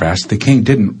contrast, the king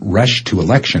didn't rush to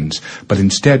elections, but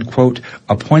instead, quote,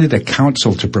 appointed a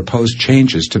council to propose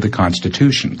changes to the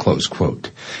constitution, close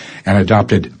quote, and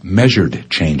adopted measured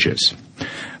changes.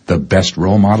 The best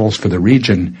role models for the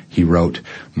region, he wrote,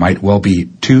 might well be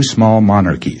two small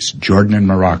monarchies, Jordan and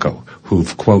Morocco,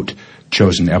 who've, quote,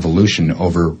 chosen evolution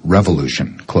over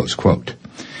revolution, close quote.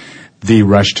 The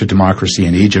rush to democracy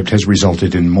in Egypt has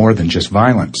resulted in more than just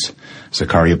violence.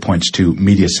 Zakaria points to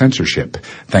media censorship,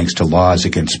 thanks to laws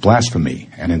against blasphemy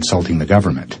and insulting the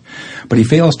government. But he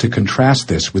fails to contrast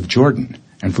this with Jordan,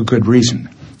 and for good reason.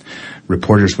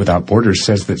 Reporters Without Borders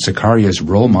says that Zakaria's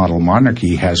role model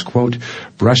monarchy has, quote,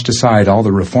 brushed aside all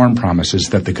the reform promises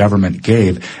that the government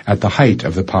gave at the height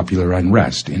of the popular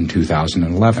unrest in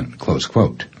 2011, close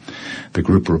quote. The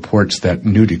group reports that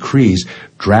new decrees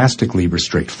drastically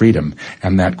restrict freedom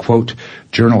and that, quote,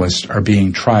 journalists are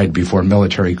being tried before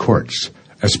military courts,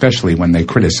 especially when they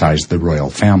criticize the royal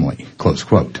family, close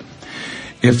quote.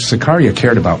 If Zakaria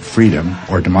cared about freedom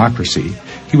or democracy,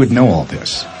 he would know all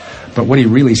this. But what he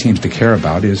really seems to care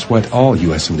about is what all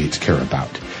U.S. elites care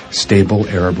about, stable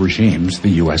Arab regimes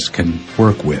the U.S. can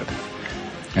work with.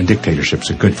 And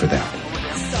dictatorships are good for that.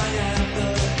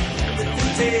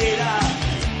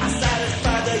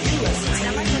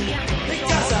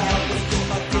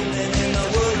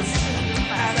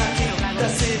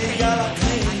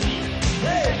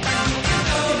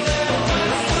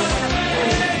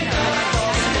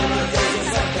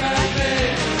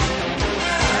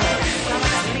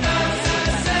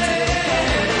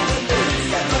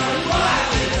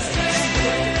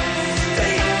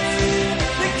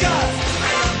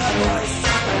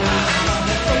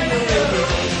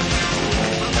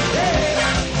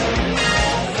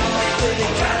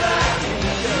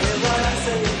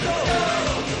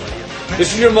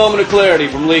 This is your moment of clarity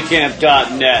from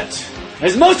LeeCamp.net.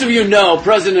 As most of you know,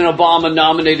 President Obama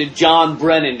nominated John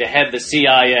Brennan to head the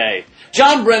CIA.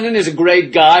 John Brennan is a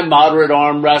great guy, moderate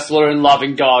arm wrestler, and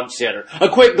loving dog sitter. A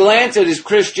quick glance at his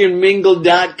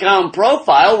ChristianMingle.com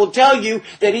profile will tell you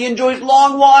that he enjoys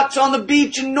long walks on the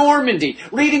beach in Normandy,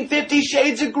 reading 50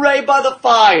 Shades of Grey by the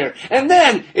fire, and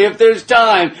then, if there's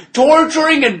time,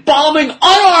 torturing and bombing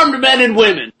unarmed men and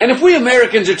women. And if we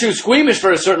Americans are too squeamish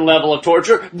for a certain level of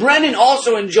torture, Brennan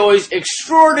also enjoys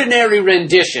extraordinary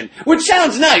rendition, which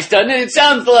sounds nice, doesn't it? It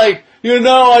sounds like, you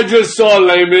know, I just saw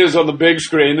Les Mis on the big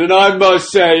screen, and I must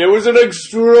say, it was an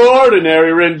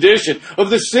extraordinary rendition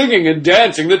of the singing and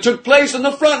dancing that took place on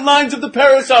the front lines of the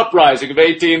Paris Uprising of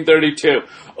 1832.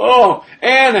 Oh,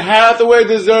 Anne Hathaway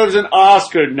deserves an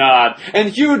Oscar nod, and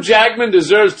Hugh Jackman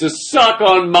deserves to suck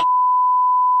on my...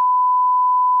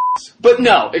 But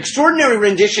no, extraordinary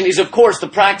rendition is of course the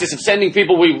practice of sending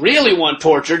people we really want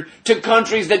tortured to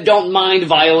countries that don't mind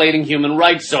violating human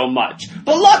rights so much.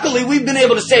 But luckily we've been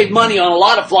able to save money on a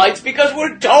lot of flights because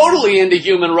we're totally into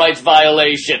human rights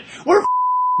violation. We're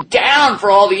down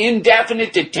for all the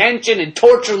indefinite detention and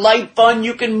torture light fun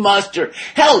you can muster.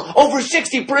 Hell, over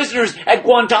 60 prisoners at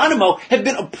Guantanamo have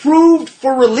been approved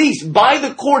for release by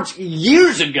the courts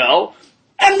years ago,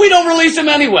 and we don't release them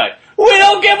anyway. We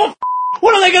don't give a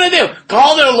What are they going to do?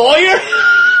 Call their lawyer?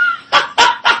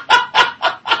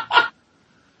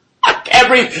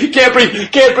 Can't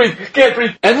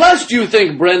breathe. Unless you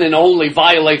think Brennan only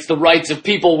violates the rights of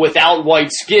people without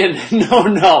white skin.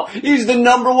 No. He's the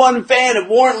 #1 fan of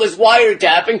warrantless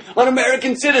wiretapping on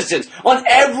American citizens. On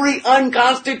every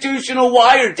unconstitutional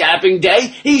wiretapping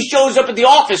day, he shows up at the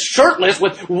office shirtless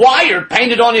with wire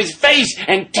painted on his face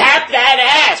and tap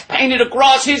that ass painted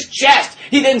across his chest.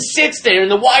 He then sits there in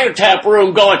the wiretap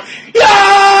room going,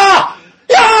 "Yeah!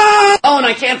 Yeah!" Oh, and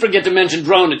I can't forget to mention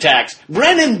drone attacks.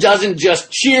 Brennan doesn't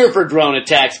just cheer for drone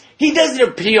attacks. He does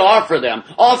their PR for them,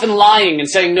 often lying and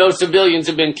saying no civilians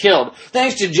have been killed.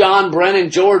 Thanks to John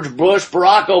Brennan, George Bush,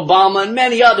 Barack Obama, and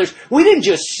many others, we didn't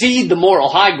just cede the moral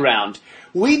high ground.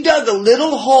 We dug a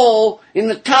little hole in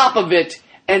the top of it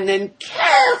and then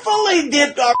carefully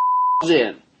dipped our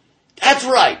in. That's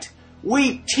right.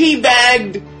 We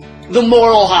teabagged the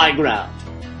moral high ground.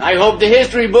 I hope the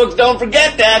history books don't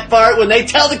forget that part when they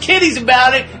tell the kiddies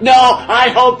about it. No, I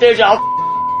hope there's a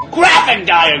graphic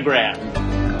diagram.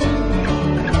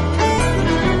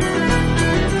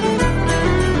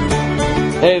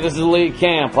 Hey, this is Lee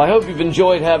Camp. I hope you've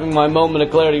enjoyed having my Moment of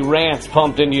Clarity rants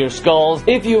pumped into your skulls.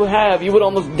 If you have, you would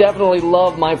almost definitely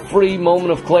love my free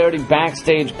Moment of Clarity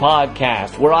Backstage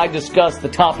podcast, where I discuss the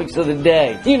topics of the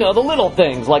day. You know, the little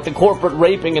things like the corporate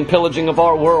raping and pillaging of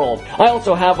our world. I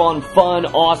also have on fun,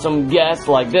 awesome guests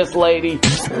like this lady.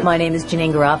 My name is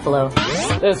Janine Garofalo.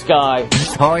 This guy.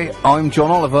 Hi, I'm John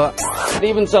Oliver. And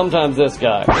even sometimes this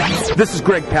guy. This is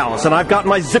Greg Pallas, and I've got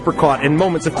my zipper caught in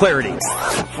Moments of Clarity.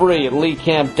 Free at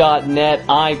LeeCamp.net,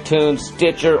 iTunes,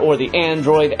 Stitcher, or the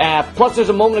Android app. Plus, there's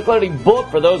a Moment of Clarity book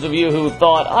for those of you who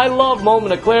thought, I love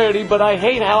Moment of Clarity, but I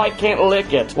hate how I can't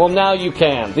lick it. Well, now you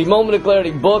can. The Moment of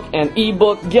Clarity book and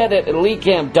ebook, get it at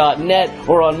LeeCamp.net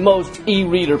or on most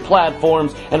e-reader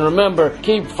platforms. And remember,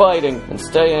 keep fighting and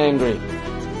stay angry.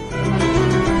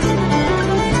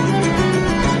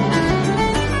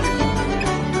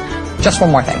 Just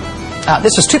one more thing.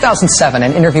 This was 2007,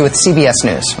 an interview with CBS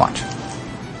News. Watch.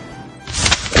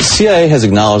 The CIA has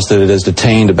acknowledged that it has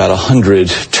detained about 100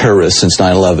 terrorists since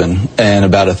 9/11, and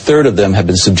about a third of them have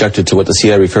been subjected to what the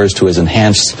CIA refers to as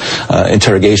enhanced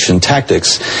interrogation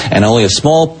tactics, and only a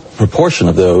small proportion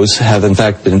of those have in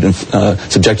fact been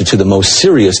subjected to the most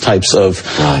serious types of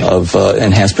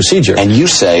enhanced procedure. And you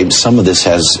say some of this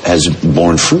has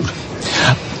borne fruit.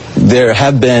 There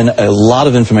have been a lot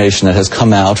of information that has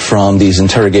come out from these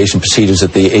interrogation procedures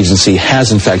that the agency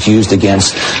has in fact used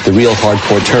against the real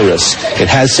hardcore terrorists. It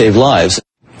has saved lives.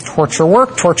 Torture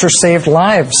worked, torture saved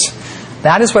lives.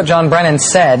 That is what John Brennan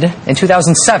said in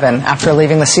 2007 after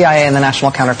leaving the CIA and the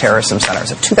National Counterterrorism Center. It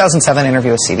was a 2007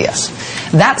 interview with CBS.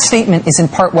 That statement is in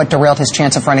part what derailed his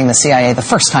chance of running the CIA the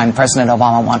first time President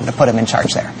Obama wanted to put him in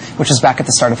charge there, which was back at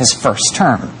the start of his first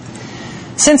term.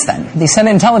 Since then, the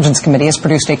Senate Intelligence Committee has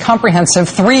produced a comprehensive,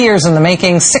 3 years in the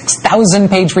making,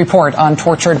 6,000-page report on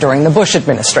torture during the Bush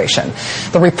administration.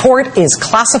 The report is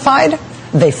classified.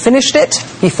 They finished it.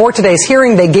 Before today's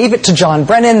hearing, they gave it to John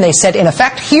Brennan. They said, in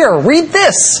effect, here, read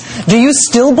this. Do you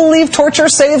still believe torture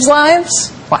saves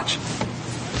lives? Watch.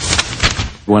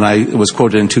 when I was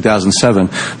quoted in 2007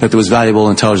 that there was valuable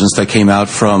intelligence that came out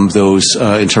from those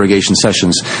interrogation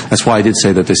sessions. That's why I did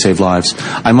say that they saved lives.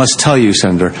 I must tell you,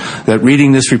 Senator, that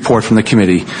reading this report from the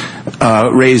committee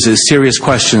raises serious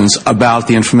questions about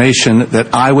the information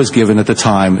that I was given at the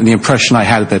time and the impression I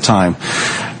had at that time.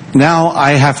 Now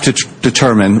I have to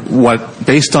determine what,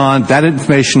 based on that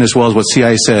information as well as what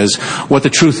CIA says, what the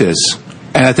truth is.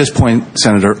 And at this point,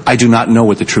 Senator, I do not know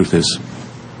what the truth is.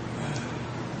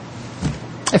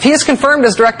 If he is confirmed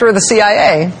as director of the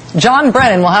CIA, John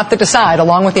Brennan will have to decide,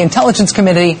 along with the Intelligence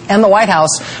Committee and the White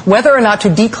House, whether or not to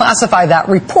declassify that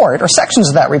report, or sections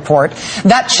of that report,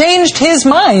 that changed his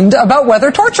mind about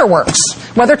whether torture works,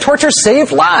 whether torture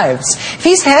saved lives. If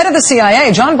he's head of the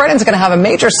CIA, John Brennan's going to have a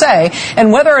major say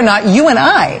in whether or not you and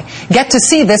I get to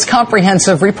see this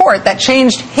comprehensive report that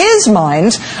changed his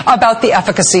mind about the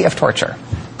efficacy of torture.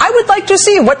 I would like to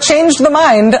see what changed the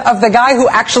mind of the guy who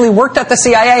actually worked at the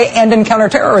CIA and in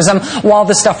counterterrorism while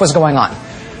this stuff was going on.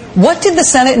 What did the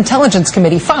Senate Intelligence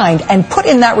Committee find and put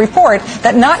in that report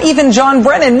that not even John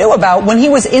Brennan knew about when he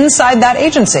was inside that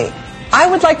agency? I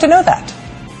would like to know that.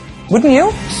 Wouldn't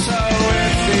you?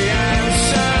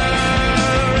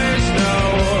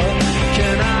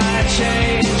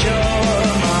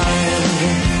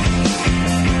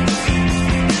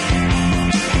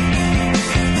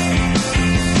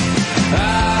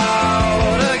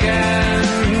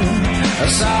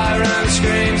 Siren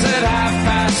screams at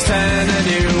 10:30 and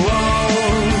you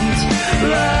won't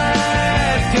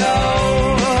let go.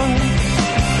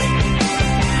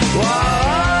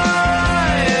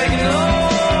 Why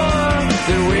ignore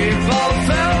that we've all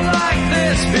felt like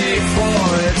this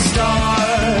before it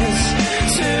starts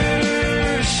to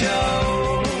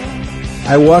show?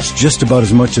 I watched just about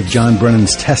as much of John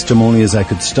Brennan's testimony as I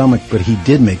could stomach, but he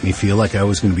did make me feel like I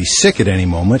was going to be sick at any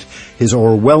moment. His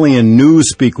Orwellian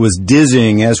newspeak was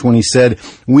dizzying, as when he said,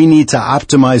 we need to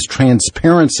optimize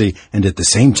transparency and at the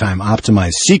same time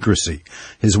optimize secrecy.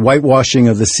 His whitewashing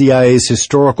of the CIA's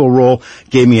historical role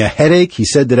gave me a headache. He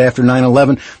said that after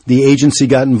 9/11, the agency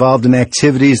got involved in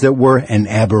activities that were an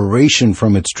aberration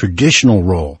from its traditional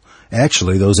role.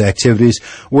 Actually, those activities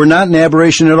were not an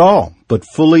aberration at all, but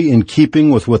fully in keeping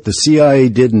with what the CIA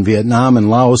did in Vietnam and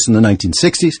Laos in the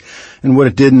 1960s and what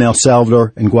it did in El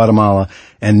Salvador and Guatemala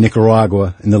and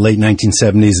Nicaragua in the late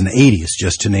 1970s and 80s,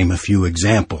 just to name a few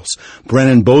examples.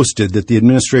 Brennan boasted that the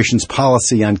administration's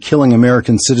policy on killing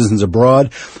American citizens abroad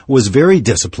was very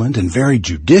disciplined and very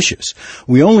judicious.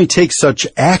 We only take such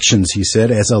actions, he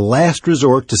said, as a last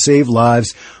resort to save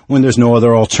lives when there's no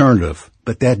other alternative.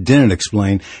 But that didn't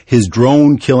explain his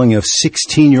drone killing of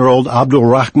 16-year-old Abdul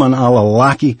Rahman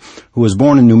al-Awlaki, who was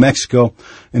born in New Mexico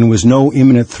and was no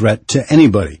imminent threat to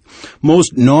anybody.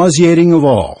 Most nauseating of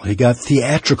all, he got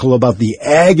theatrical about the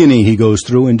agony he goes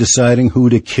through in deciding who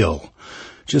to kill.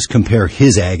 Just compare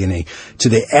his agony to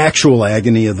the actual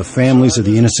agony of the families of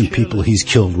the innocent people he's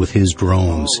killed with his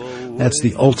drones. That's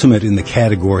the ultimate in the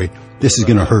category, this is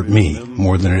going to hurt me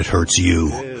more than it hurts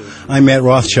you. I'm Matt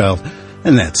Rothschild,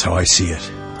 and that's how I see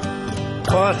it.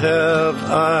 What have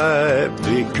I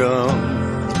become?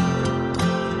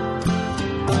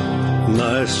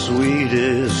 My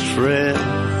sweetest friend.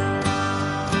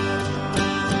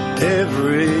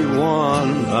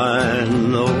 Everyone I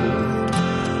know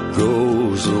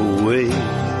goes away in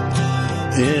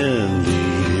the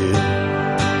end.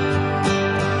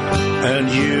 And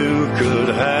you could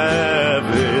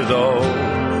have it all.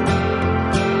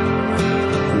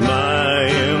 My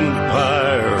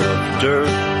empire of dirt,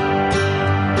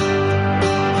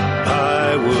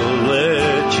 I will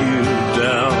let you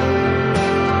down.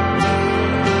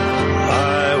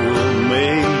 I will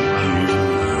make you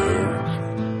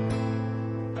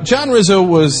hurt. John Rizzo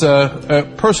was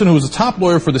a person who was a top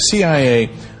lawyer for the CIA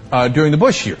during the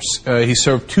Bush years. He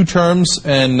served 2 terms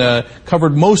and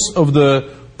covered most of the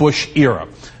Bush era.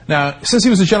 Now, since he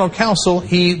was the general counsel,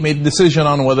 he made the decision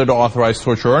on whether to authorize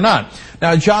torture or not.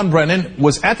 Now, John Brennan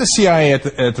was at the CIA at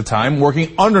the time,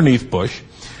 working underneath Bush.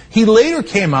 He later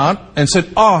came out and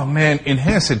said, oh, man,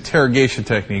 enhanced interrogation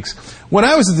techniques. When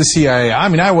I was at the CIA,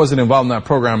 I wasn't involved in that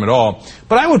program at all,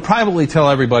 but I would privately tell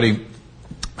everybody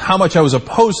how much I was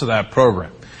opposed to that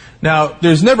program. Now,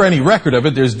 there's never any record of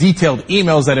it. There's detailed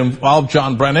emails that involve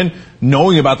John Brennan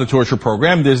knowing about the torture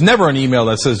program. There's never an email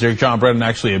that says John Brennan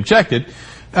actually objected.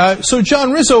 So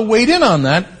John Rizzo weighed in on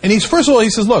that, and first of all, he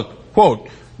says, look, quote,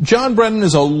 John Brennan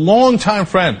is a longtime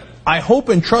friend. I hope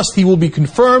and trust he will be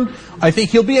confirmed. I think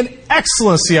he'll be an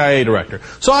excellent CIA director.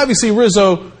 So obviously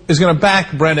Rizzo is going to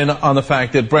back Brennan on the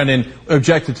fact that Brennan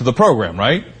objected to the program,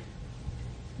 right?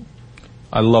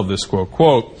 I love this quote.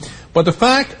 Quote, but the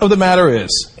fact of the matter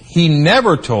is, he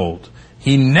never told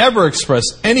He never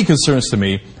expressed any concerns to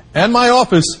me, and my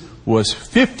office was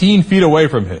 15 feet away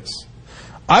from his.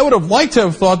 I would have liked to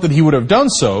have thought that he would have done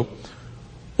so,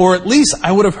 or at least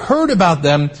I would have heard about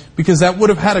them, because that would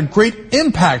have had a great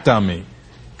impact on me,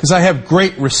 because I have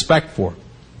great respect for him.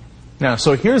 Now,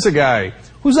 so here's a guy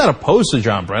who's not opposed to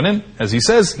John Brennan. As he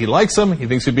says, he likes him, he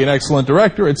thinks he'd be an excellent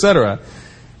director, etc.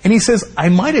 And he says, I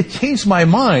might have changed my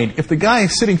mind if the guy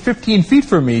sitting 15 feet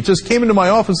from me just came into my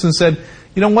office and said,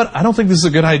 you know what, I don't think this is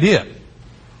a good idea.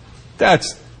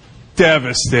 That's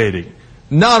devastating.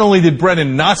 Not only did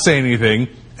Brennan not say anything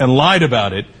and lied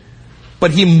about it,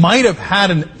 but he might have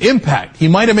had an impact. He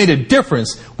might have made a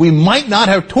difference. We might not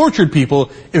have tortured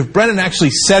people if Brennan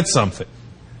actually said something.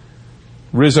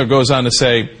 Rizzo goes on to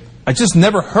say, I just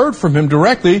never heard from him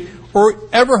directly or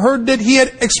ever heard that he had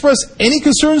expressed any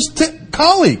concerns to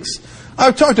colleagues.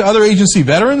 I've talked to other agency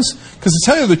veterans, because to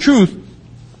tell you the truth,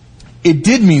 it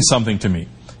did mean something to me.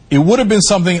 It would have been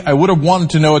something I would have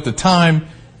wanted to know at the time,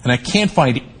 and I can't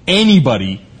find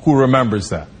anybody who remembers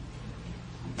that.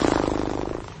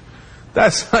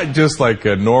 That's not just like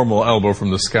a normal elbow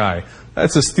from the sky.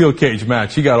 That's a steel cage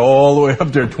match. He got all the way up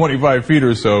there 25 feet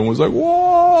or so and was like,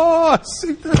 whoa,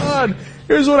 sit down.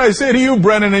 Here's what I say to you,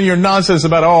 Brennan, and your nonsense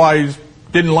about, oh, I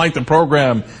didn't like the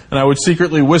program, and I would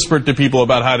secretly whisper to people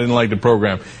about how I didn't like the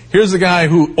program. Here's the guy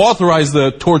who authorized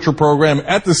the torture program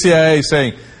at the CIA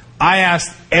saying, I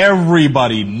asked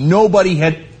everybody. Nobody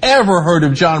had ever heard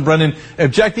of John Brennan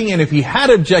objecting, and if he had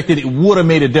objected, it would have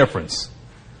made a difference.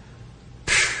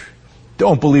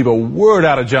 Don't believe a word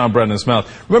out of John Brennan's mouth.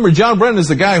 Remember, John Brennan is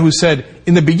the guy who said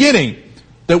in the beginning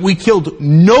that we killed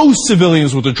no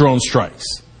civilians with the drone strikes.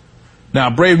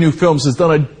 Now, Brave New Films has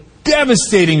done a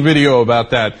devastating video about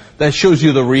that. That shows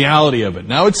you the reality of it.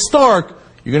 Now, it's stark.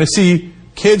 You're going to see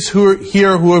kids who are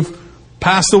here who have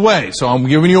passed away. So I'm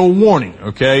giving you a warning,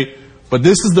 okay? But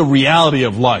this is the reality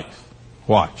of life.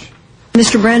 Watch.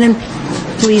 Mr. Brennan,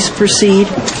 please proceed.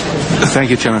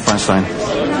 Thank you, Chairman Feinstein.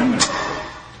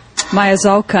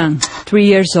 Mayazal Khan, 3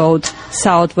 years old,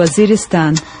 South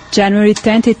Waziristan, January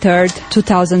 23rd,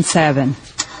 2007.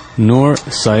 Noor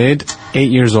Said,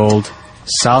 8 years old,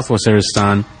 South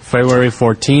Waziristan, February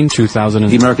 14, 2000.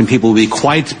 The American people will be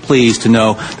quite pleased to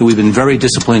know that we've been very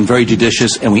disciplined, very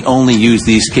judicious, and we only use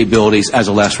these capabilities as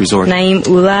a last resort. Naeem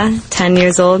Ullah, 10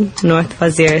 years old, North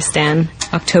Waziristan,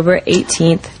 October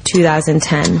 18th,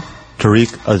 2010.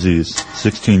 Tariq Aziz,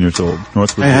 16 years old,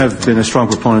 North Waziristan. I have been a strong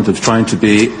proponent of trying to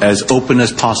be as open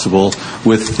as possible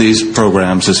with these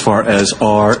programs as far as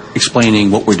our explaining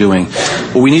what we're doing.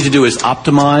 What we need to do is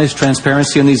optimize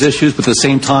transparency on these issues, but at the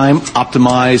same time,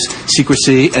 optimize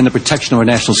secrecy and the protection of our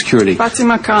national security.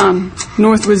 Fatima Khan,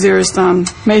 North Waziristan,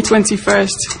 May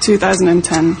 21st,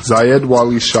 2010. Zayed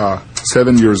Wali Shah,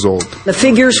 7 years old. The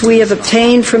figures we have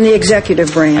obtained from the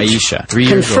executive branch Aisha, 3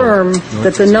 years confirm old.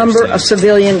 that the number of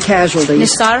civilian casualties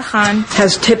Nisar Khan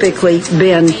has typically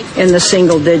been in the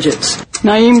single digits.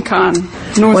 Naeem Khan,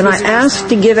 North When I ask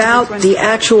to give out the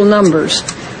actual numbers,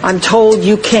 I'm told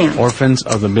you can't Orphans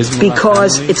of the Bismillah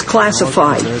because family, it's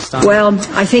classified. North Waziristan. Well,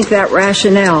 I think that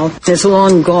rationale is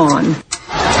long gone.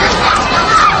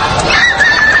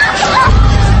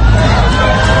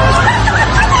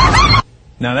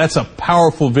 Now, that's a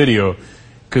powerful video,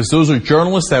 because those are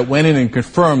journalists that went in and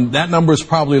confirmed that number is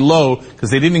probably low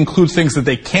because they didn't include things that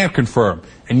they can't confirm.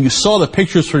 And you saw the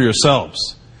pictures for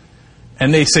yourselves.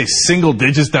 And they say single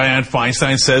digits, Dianne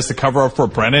Feinstein says, to cover up for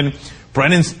Brennan.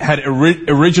 Brennan had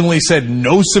originally said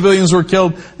no civilians were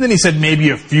killed. And then he said maybe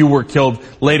a few were killed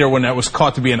later when that was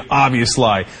caught to be an obvious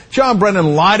lie. John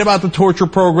Brennan lied about the torture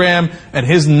program and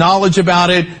his knowledge about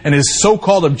it and his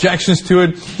so-called objections to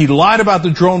it. He lied about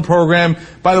the drone program.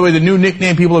 By the way, the new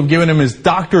nickname people have given him is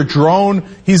Dr. Drone.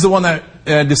 He's the one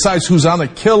that decides who's on the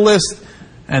kill list.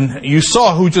 And you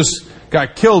saw who just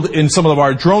got killed in some of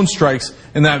our drone strikes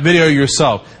in that video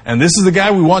yourself. And this is the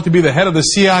guy we want to be the head of the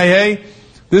CIA.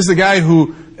 This is the guy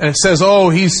who says, oh,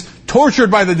 he's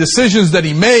tortured by the decisions that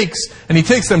he makes, and he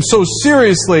takes them so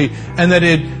seriously, and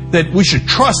that we should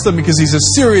trust him because he's a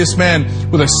serious man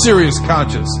with a serious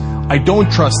conscience. I don't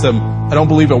trust him. I don't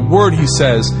believe a word he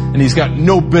says, and he's got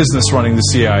no business running the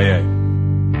CIA.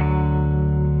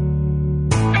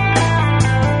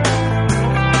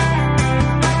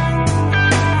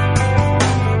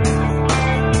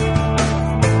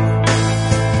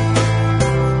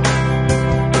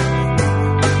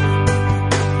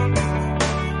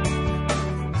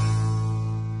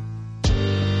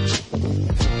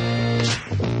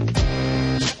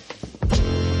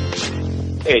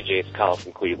 Hey, Jay, it's Kyle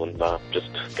from Cleveland. Just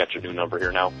got your new number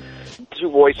here now. 2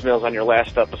 voicemails on your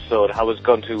last episode. I was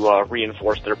going to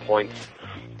reinforce their points.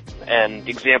 And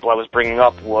the example I was bringing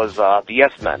up was the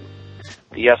Yes Men.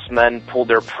 The Yes Men pulled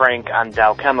their prank on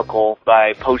Dow Chemical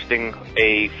by posting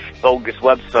a bogus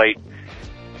website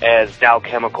as Dow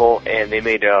Chemical, and they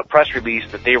made a press release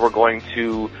that they were going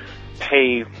to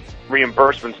pay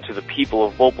reimbursements to the people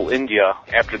of Bhopal, India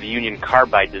after the Union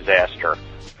Carbide disaster.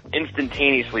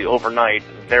 Instantaneously, overnight,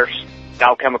 their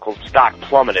Dow Chemical's stock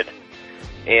plummeted,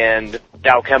 and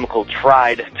Dow Chemical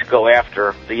tried to go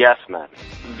after the Yes Men.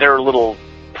 Their little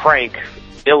prank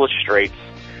illustrates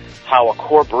how a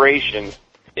corporation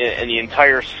and the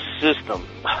entire system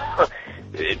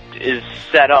is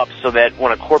set up so that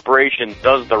when a corporation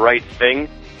does the right thing,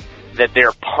 that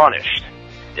they're punished.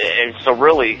 And so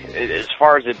really, as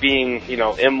far as it being,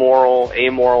 immoral,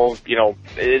 amoral,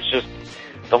 it's just,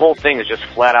 the whole thing is just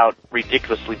flat out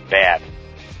ridiculously bad.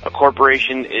 A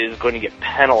corporation is going to get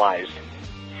penalized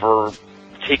for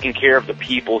taking care of the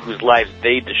people whose lives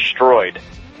they destroyed.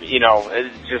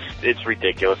 It's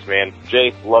ridiculous, man.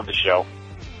 Jay, love the show.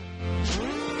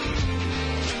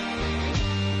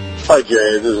 Hi,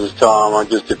 Jay. This is Tom.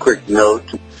 Just a quick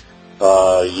note.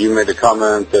 You made a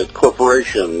comment that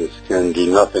corporations can do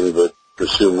nothing but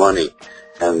pursue money,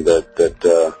 and I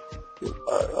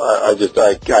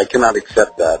cannot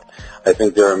accept that. I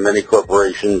think there are many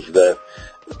corporations that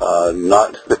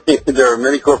there are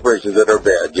many corporations that are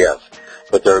bad, yes,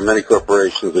 but there are many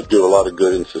corporations that do a lot of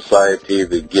good in society,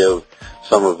 that give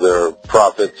some of their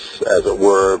profits, as it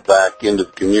were, back into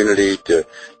the community to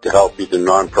help either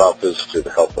nonprofits, to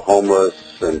help the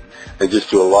homeless, and just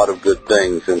do a lot of good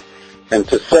things. And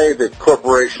to say that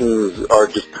corporations are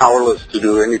just powerless to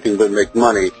do anything but make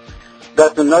money,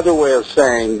 that's another way of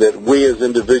saying that we as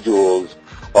individuals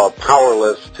are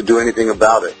powerless to do anything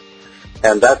about it.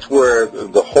 And that's where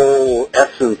the whole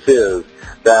essence is,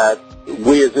 that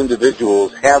we as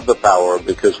individuals have the power,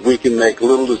 because we can make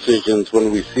little decisions.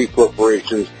 When we see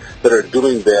corporations that are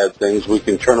doing bad things, we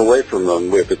can turn away from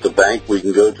them. If it's a bank, we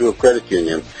can go to a credit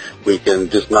union. We can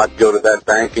just not go to that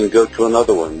bank and go to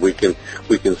another one. We can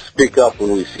speak up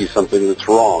when we see something that's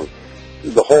wrong.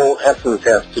 The whole essence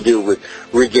has to do with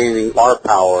regaining our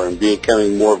power and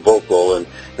becoming more vocal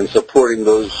and supporting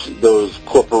those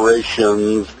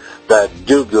corporations that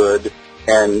do good,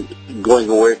 and going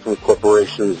away from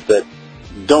corporations that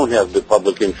don't have the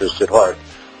public interest at heart.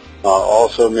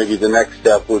 Also, maybe the next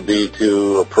step would be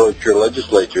to approach your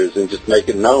legislatures and just make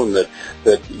it known that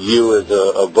you as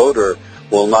a voter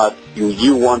will not,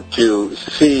 you want to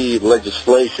see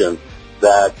legislation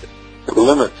that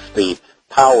limits the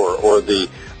power or the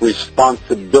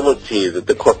responsibility that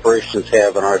the corporations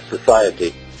have in our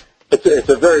society. It's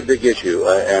a very big issue,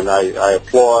 and I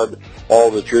applaud all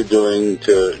that you're doing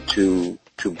to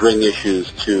bring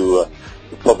issues to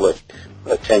the public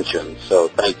attention. So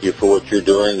thank you for what you're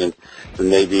doing, and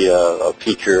maybe a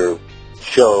future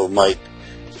show might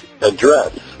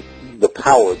address the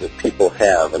power that people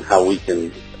have and how we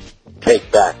can take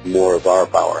back more of our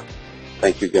power.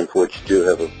 Thank you again for what you do.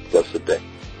 Have a blessed day.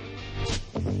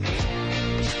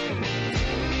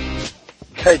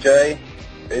 Hey Jay,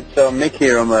 it's Mick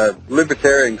here. I'm a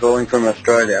libertarian calling from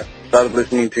Australia. Started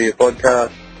listening to your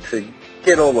podcast to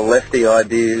get all the lefty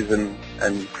ideas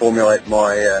and formulate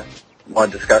my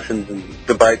discussions and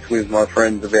debates with my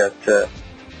friends about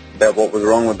what was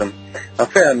wrong with them. I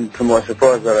found, to my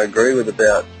surprise, that I agree with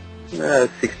about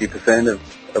 60%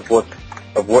 of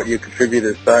what your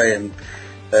contributors say, and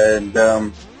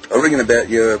I'm reading about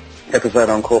your episode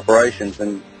on corporations,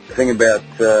 and the thing about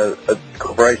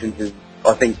corporations is,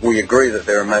 I think we agree that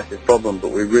they're a massive problem, but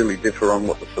we really differ on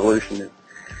what the solution is.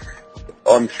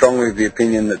 I'm strongly of the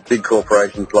opinion that big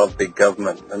corporations love big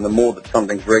government, and the more that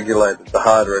something's regulated, the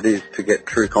harder it is to get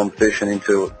true competition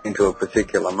into a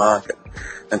particular market.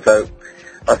 And so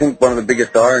I think one of the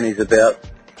biggest ironies about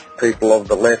people of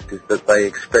the left is that they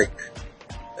expect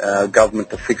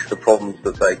government to fix the problems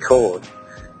that they cause.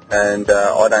 And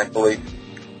I don't believe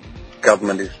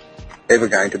government is ever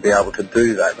going to be able to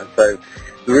do that. And so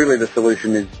really the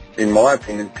solution is, in my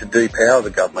opinion, to depower the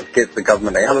government, get the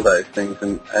government out of those things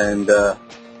and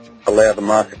allow the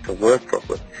market to work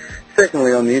properly.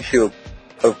 Secondly, on the issue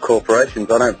of corporations,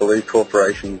 I don't believe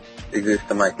corporations exist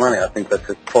to make money. I think that's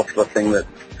a popular thing that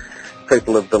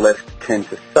people of the left tend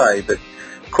to say, but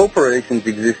corporations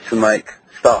exist to make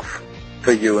stuff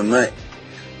for you and me.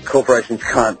 Corporations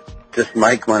can't just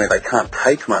make money, they can't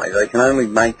take money. They can only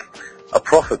make a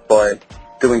profit by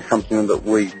doing something that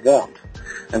we want.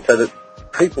 And so that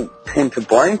people tend to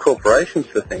blame corporations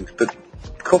for things, but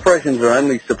corporations are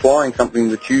only supplying something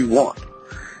that you want.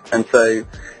 And so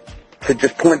to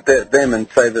just point at them and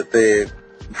say that they're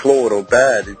flawed or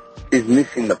bad is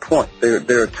missing the point.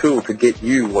 They're a tool to get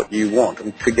you what you want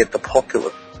and to get the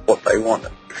populace what they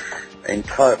wanted in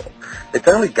total. It's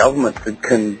only government that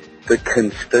can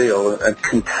steal and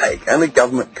can take. Only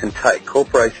government can take.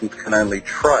 Corporations can only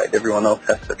trade. Everyone else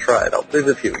has to trade. There's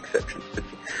a few exceptions,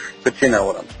 but you know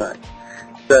what I'm saying.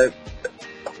 So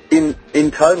in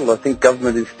total, I think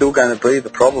government is still going to be the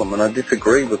problem, and I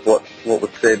disagree with what was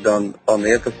said on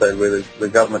the episode where the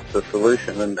government's the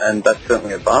solution, and that's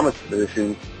certainly Obama's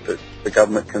position, that the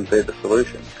government can be the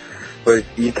solution. Whereas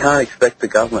you can't expect the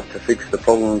government to fix the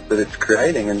problems that it's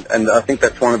creating, and I think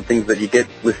that's one of the things that you get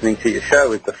listening to your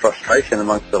show is the frustration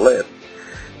amongst the left.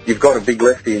 You've got a big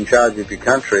lefty in charge of your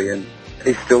country, and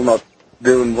he's still not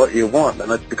doing what you want,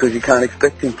 and that's because you can't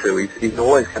expect him to. He's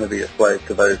always going to be a slave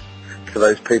to those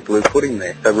people who put him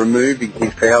there. So removing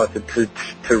his power to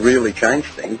really change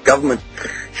things, government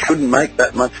shouldn't make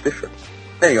that much difference.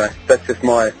 Anyway, that's just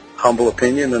my humble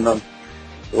opinion, and I'd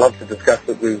love to discuss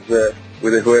it with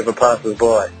whoever passes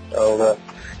by. You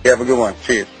have a good one.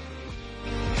 Cheers.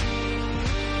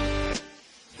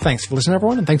 Thanks for listening,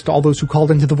 everyone, and thanks to all those who called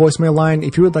into the voicemail line.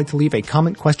 If you would like to leave a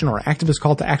comment, question, or activist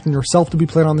call to action yourself to be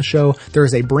played on the show, there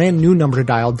is a brand new number to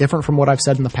dial, different from what I've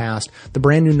said in the past. The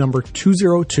brand new number,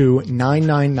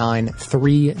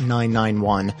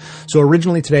 202-999-3991. So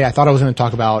originally today, I thought I was going to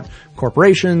talk about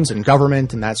corporations and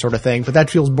government and that sort of thing, but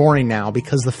that feels boring now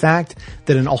because the fact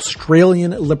that an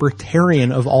Australian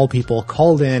libertarian of all people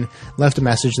called in, left a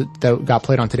message that got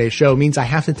played on today's show means I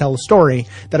have to tell a story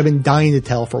that I've been dying to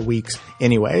tell for weeks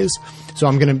anyways. So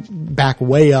I'm going to back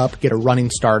way up, get a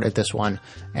running start at this one,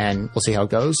 and we'll see how it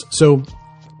goes. So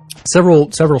several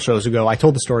shows ago, I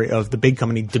told the story of the big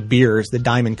company De Beers, the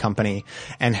diamond company,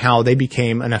 and how they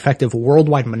became an effective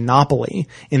worldwide monopoly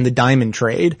in the diamond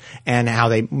trade, and how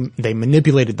they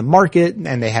manipulated the market,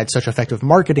 and they had such effective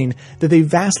marketing that they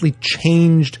vastly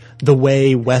changed the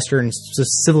way Western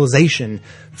civilization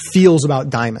feels about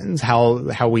diamonds,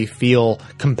 how we feel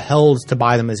compelled to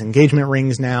buy them as engagement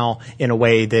rings now in a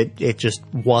way that it just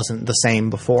wasn't the same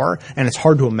before. And it's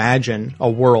hard to imagine a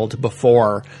world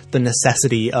before the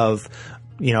necessity of,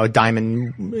 a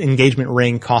diamond engagement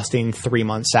ring costing 3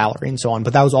 months' salary and so on.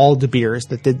 But that was all De Beers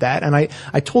that did that. And I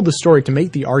told the story to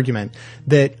make the argument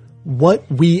that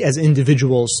what we as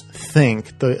individuals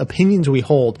think, the opinions we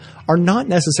hold, are not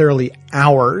necessarily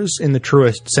ours in the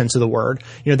truest sense of the word.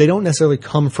 They don't necessarily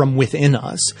come from within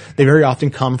us. They very often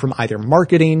come from either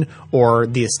marketing or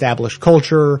the established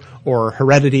culture or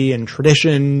heredity and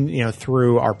tradition,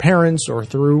 through our parents or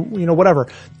through, whatever.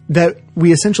 That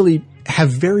we essentially have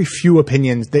very few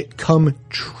opinions that come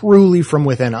truly from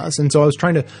within us. And so I was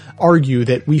trying to argue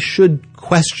that we should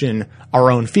question our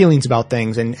own feelings about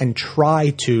things and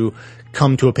try to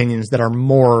come to opinions that are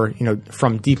more,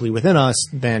 from deeply within us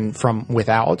than from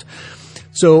without.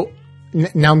 So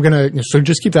now I'm going to, so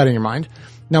just keep that in your mind.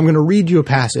 Now I'm going to read you a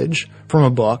passage from a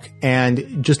book,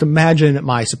 and just imagine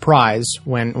my surprise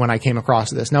when I came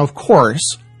across this. Now, of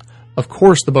course,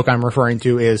 the book I'm referring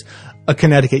to is A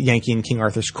Connecticut Yankee in King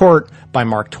Arthur's Court by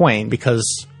Mark Twain,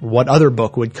 because what other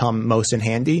book would come most in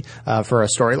handy for a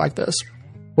story like this?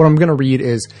 What I'm going to read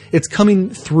is, it's coming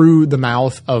through the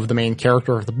mouth of the main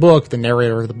character of the book, the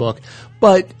narrator of the book,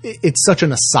 but it's such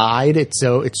an aside. It's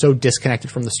so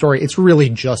disconnected from the story. It's really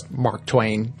just Mark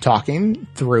Twain talking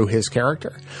through his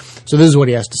character. So this is what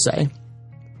he has to say.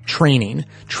 Training.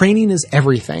 Training is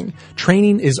everything.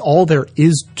 Training is all there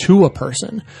is to a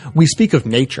person. We speak of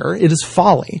nature. It is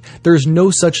folly. There is no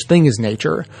such thing as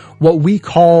nature. What we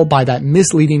call by that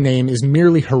misleading name is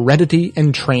merely heredity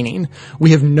and training. We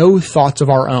have no thoughts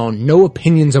of our own, no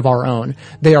opinions of our own.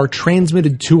 They are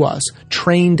transmitted to us,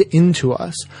 trained into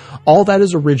us. All that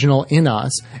is original in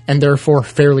us, and therefore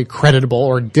fairly creditable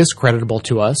or discreditable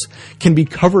to us, can be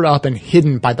covered up and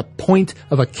hidden by the point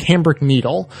of a cambric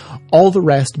needle. All the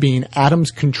rest being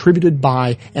atoms contributed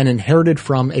by and inherited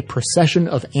from a procession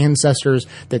of ancestors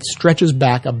that stretches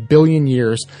back 1 billion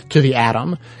years to the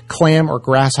atom, clam or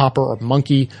grasshopper or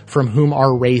monkey, from whom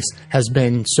our race has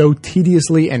been so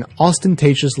tediously and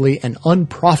ostentatiously and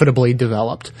unprofitably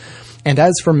developed. And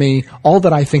as for me, all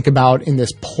that I think about in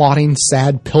this plodding,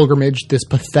 sad pilgrimage, this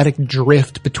pathetic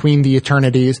drift between the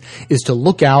eternities, is to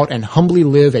look out and humbly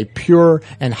live a pure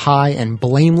and high and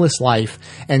blameless life,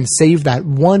 and save that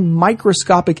one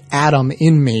microscopic atom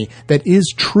in me that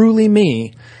is truly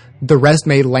me. The rest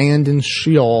may land in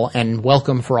Sheol and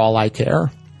welcome for all I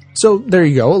care. So there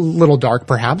you go. A little dark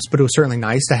perhaps, but it was certainly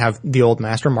nice to have the old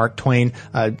master, Mark Twain,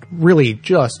 really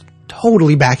just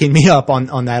totally backing me up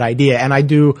on that idea.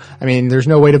 And there's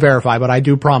no way to verify, but I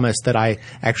do promise that I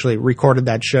actually recorded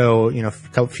that show,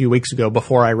 a few weeks ago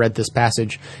before I read this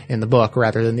passage in the book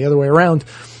rather than the other way around.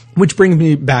 Which brings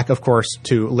me back, of course,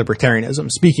 to libertarianism.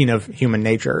 Speaking of human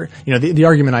nature, the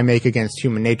argument I make against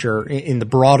human nature in the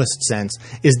broadest sense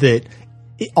is that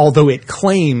although it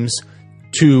claims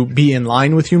to be in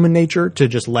line with human nature, to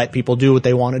just let people do what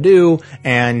they want to do,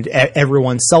 and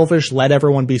everyone's selfish, let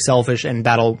everyone be selfish, and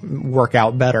that'll work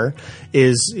out better,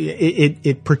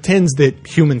 it pretends that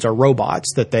humans are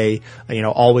robots, that they,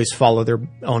 always follow their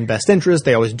own best interest,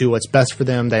 they always do what's best for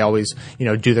them, they always,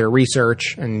 do their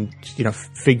research and,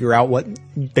 figure out what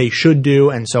they should do,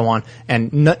 and so on,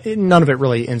 and none of it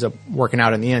really ends up working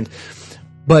out in the end.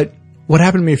 But what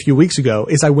happened to me a few weeks ago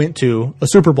is I went to a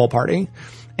Super Bowl party.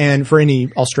 And for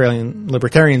any Australian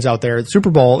libertarians out there, the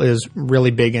Super Bowl is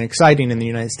really big and exciting in the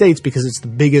United States because it's the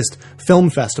biggest film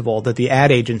festival that the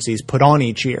ad agencies put on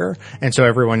each year. And so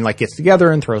everyone gets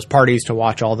together and throws parties to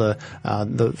watch all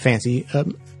the fancy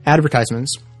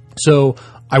advertisements. So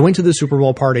I went to the Super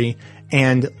Bowl party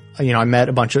and, I met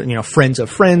a bunch of, friends of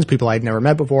friends, people I'd never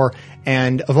met before.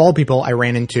 And of all people, I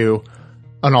ran into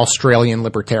an Australian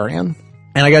libertarian.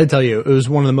 And I got to tell you, it was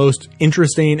one of the most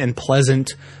interesting and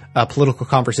pleasant political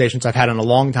conversations I've had in a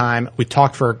long time. We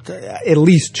talked for at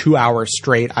least 2 hours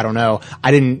straight. I don't know.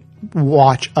 I didn't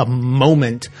watch a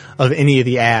moment of any of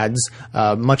the ads,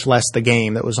 much less the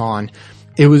game that was on.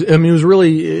 It was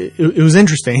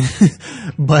interesting,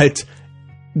 but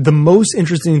the most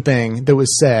interesting thing that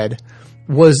was said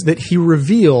was that he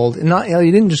revealed, he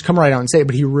didn't just come right out and say it,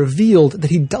 but he revealed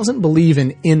that he doesn't believe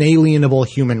in inalienable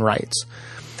human rights.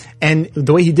 And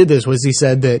the way he did this was he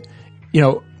said that,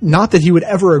 not that he would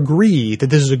ever agree that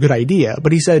this is a good idea,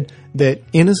 but he said that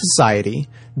in a society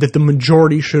that the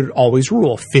majority should always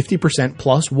rule. 50%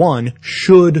 plus one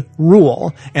should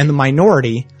rule, and the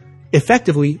minority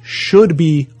effectively should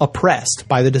be oppressed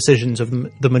by the decisions of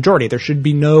the majority. There should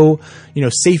be no,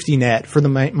 safety net for the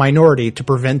minority to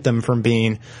prevent them from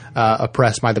being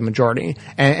oppressed by the majority.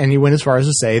 And he went as far as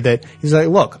to say that he's like,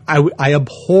 look, I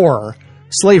abhor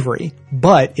slavery,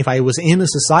 but if I was in a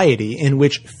society in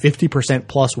which 50%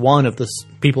 plus one of the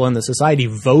people in the society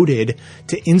voted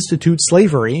to institute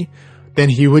slavery, then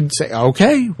he would say,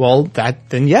 okay, well,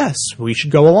 then yes, we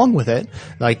should go along with it.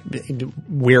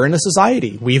 We're in a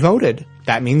society. We voted.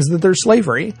 That means that there's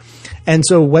slavery. And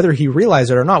so whether he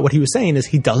realized it or not, what he was saying is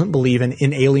he doesn't believe in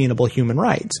inalienable human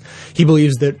rights. He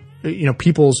believes that,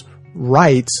 people's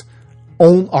rights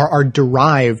are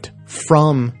derived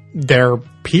from their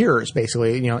peers,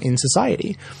 basically, in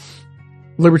society.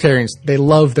 Libertarians, they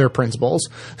love their principles.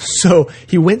 So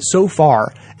he went so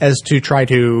far as to try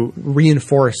to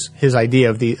reinforce his idea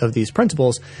of these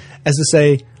principles as to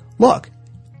say, look,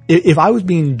 if I was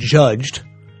being judged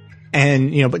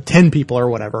and, but 10 people or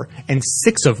whatever, and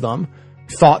 6 of them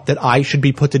thought that I should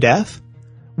be put to death,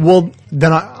 well,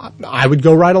 then I would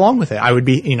go right along with it. I would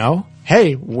be,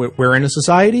 hey, we're in a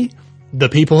society. The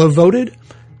people have voted.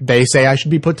 They say I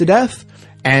should be put to death.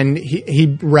 And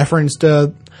he referenced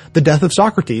the death of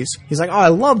Socrates. He's like, oh, I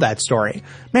love that story.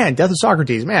 Man, death of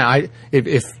Socrates. Man,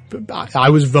 if I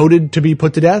was voted to be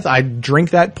put to death, I'd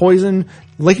drink that poison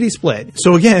lickety-split.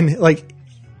 So again,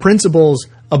 principles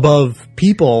above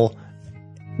people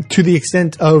to the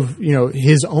extent of,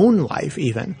 his own life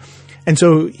even. And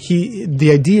so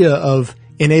the idea of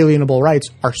inalienable rights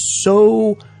are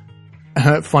so,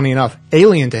 funny enough,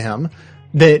 alien to him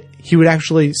that he would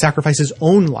actually sacrifice his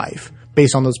own life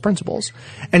based on those principles.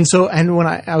 And when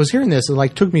I was hearing this,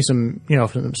 it took me some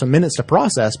minutes to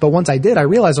process. But once I did, I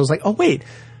realized I was like, oh wait,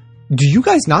 do you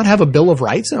guys not have a Bill of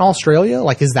Rights in Australia?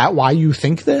 Is that why you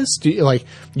think this?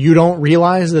 You don't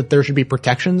realize that there should be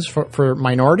protections for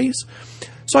minorities?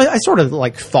 So I sort of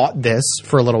thought this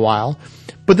for a little while.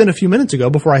 But then a few minutes ago,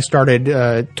 before I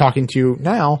started talking to you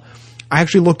now, I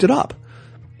actually looked it up.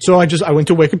 So I went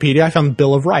to Wikipedia, I found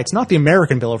Bill of Rights, not the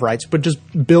American Bill of Rights, but just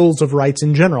bills of rights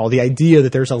in general. The idea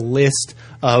that there's a list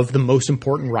of the most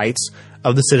important rights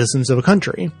of the citizens of a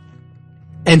country.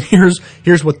 And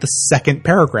here's what the second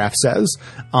paragraph says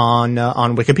on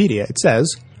Wikipedia. It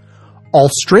says,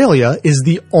 Australia is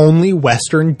the only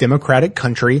Western democratic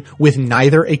country with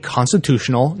neither a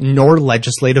constitutional nor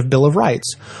legislative Bill of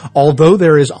Rights, although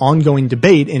there is ongoing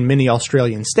debate in many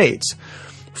Australian states.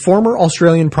 Former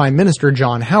Australian Prime Minister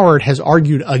John Howard has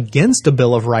argued against a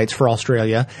Bill of Rights for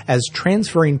Australia as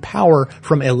transferring power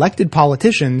from elected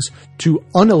politicians to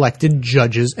unelected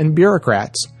judges and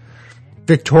bureaucrats.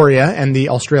 Victoria and the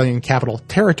Australian Capital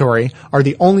Territory are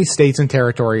the only states and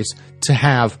territories to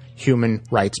have human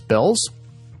rights bills.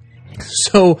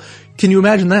 So, can you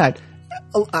imagine that?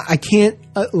 I can't,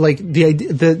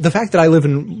 the fact that I live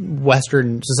in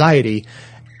Western society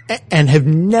and have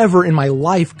never in my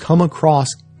life come across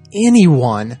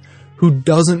anyone who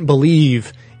doesn't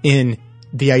believe in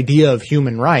the idea of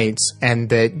human rights and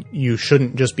that you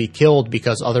shouldn't just be killed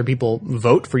because other people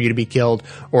vote for you to be killed,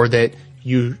 or that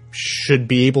you should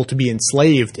be able to be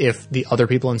enslaved if the other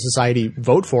people in society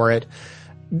vote for it,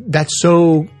 that's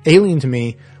so alien to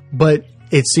me. But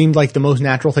it seemed like the most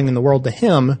natural thing in the world to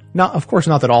him. Not, of course,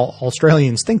 not that all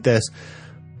Australians think this,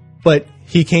 but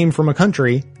he came from a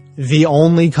country, the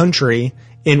only country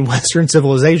in Western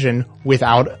civilization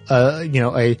without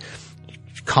a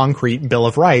concrete Bill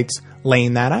of Rights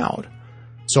laying that out.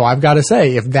 So I've got to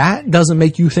say, if that doesn't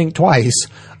make you think twice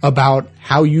about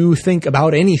how you think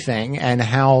about anything and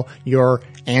how your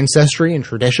ancestry and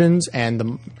traditions and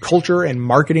the culture and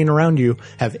marketing around you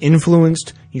have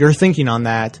influenced your thinking on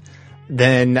that,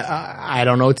 then I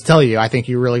don't know what to tell you. I think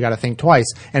you really got to think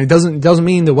twice. And it doesn't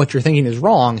mean that what you're thinking is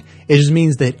wrong. It just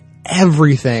means that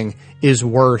everything is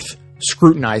worth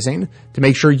scrutinizing to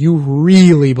make sure you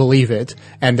really believe it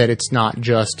and that it's not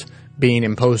just being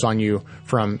imposed on you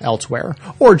from elsewhere,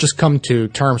 or just come to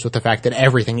terms with the fact that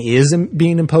everything is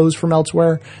being imposed from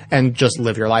elsewhere and just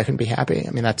live your life and be happy.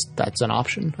 I mean, that's an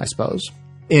option, I suppose.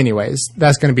 Anyways,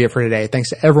 that's going to be it for today.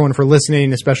 Thanks to everyone for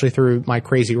listening, especially through my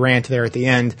crazy rant there at the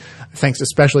end. Thanks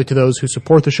especially to those who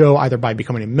support the show, either by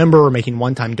becoming a member or making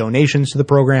one-time donations to the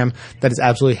program. That is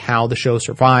absolutely how the show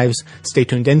survives. Stay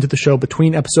tuned into the show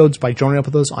between episodes by joining up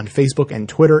with us on Facebook and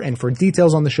Twitter. And for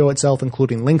details on the show itself,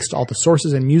 including links to all the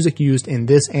sources and music used in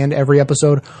this and every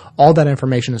episode, all that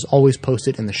information is always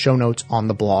posted in the show notes on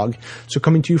the blog. So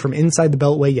coming to you from inside the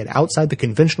Beltway, yet outside the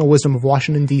conventional wisdom of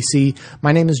Washington, D.C.,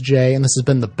 my name is Jay, and this has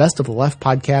been the Best of the Left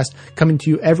podcast, coming to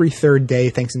you every third day,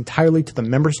 thanks entirely to the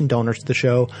members and donors to the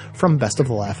show from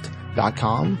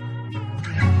bestoftheleft.com.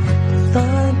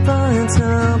 Fine points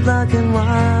now, black and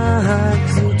white.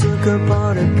 You took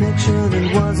apart a picture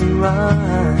that wasn't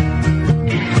right.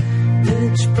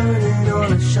 Pitch burning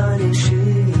on a shiny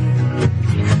sheet.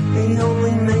 The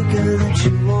only maker that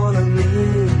you wanna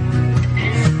meet.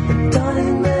 A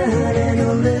dying man in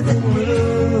a living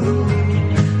room.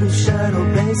 Shadow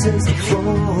bases the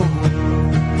floor.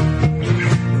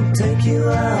 Take you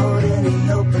out in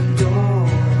the open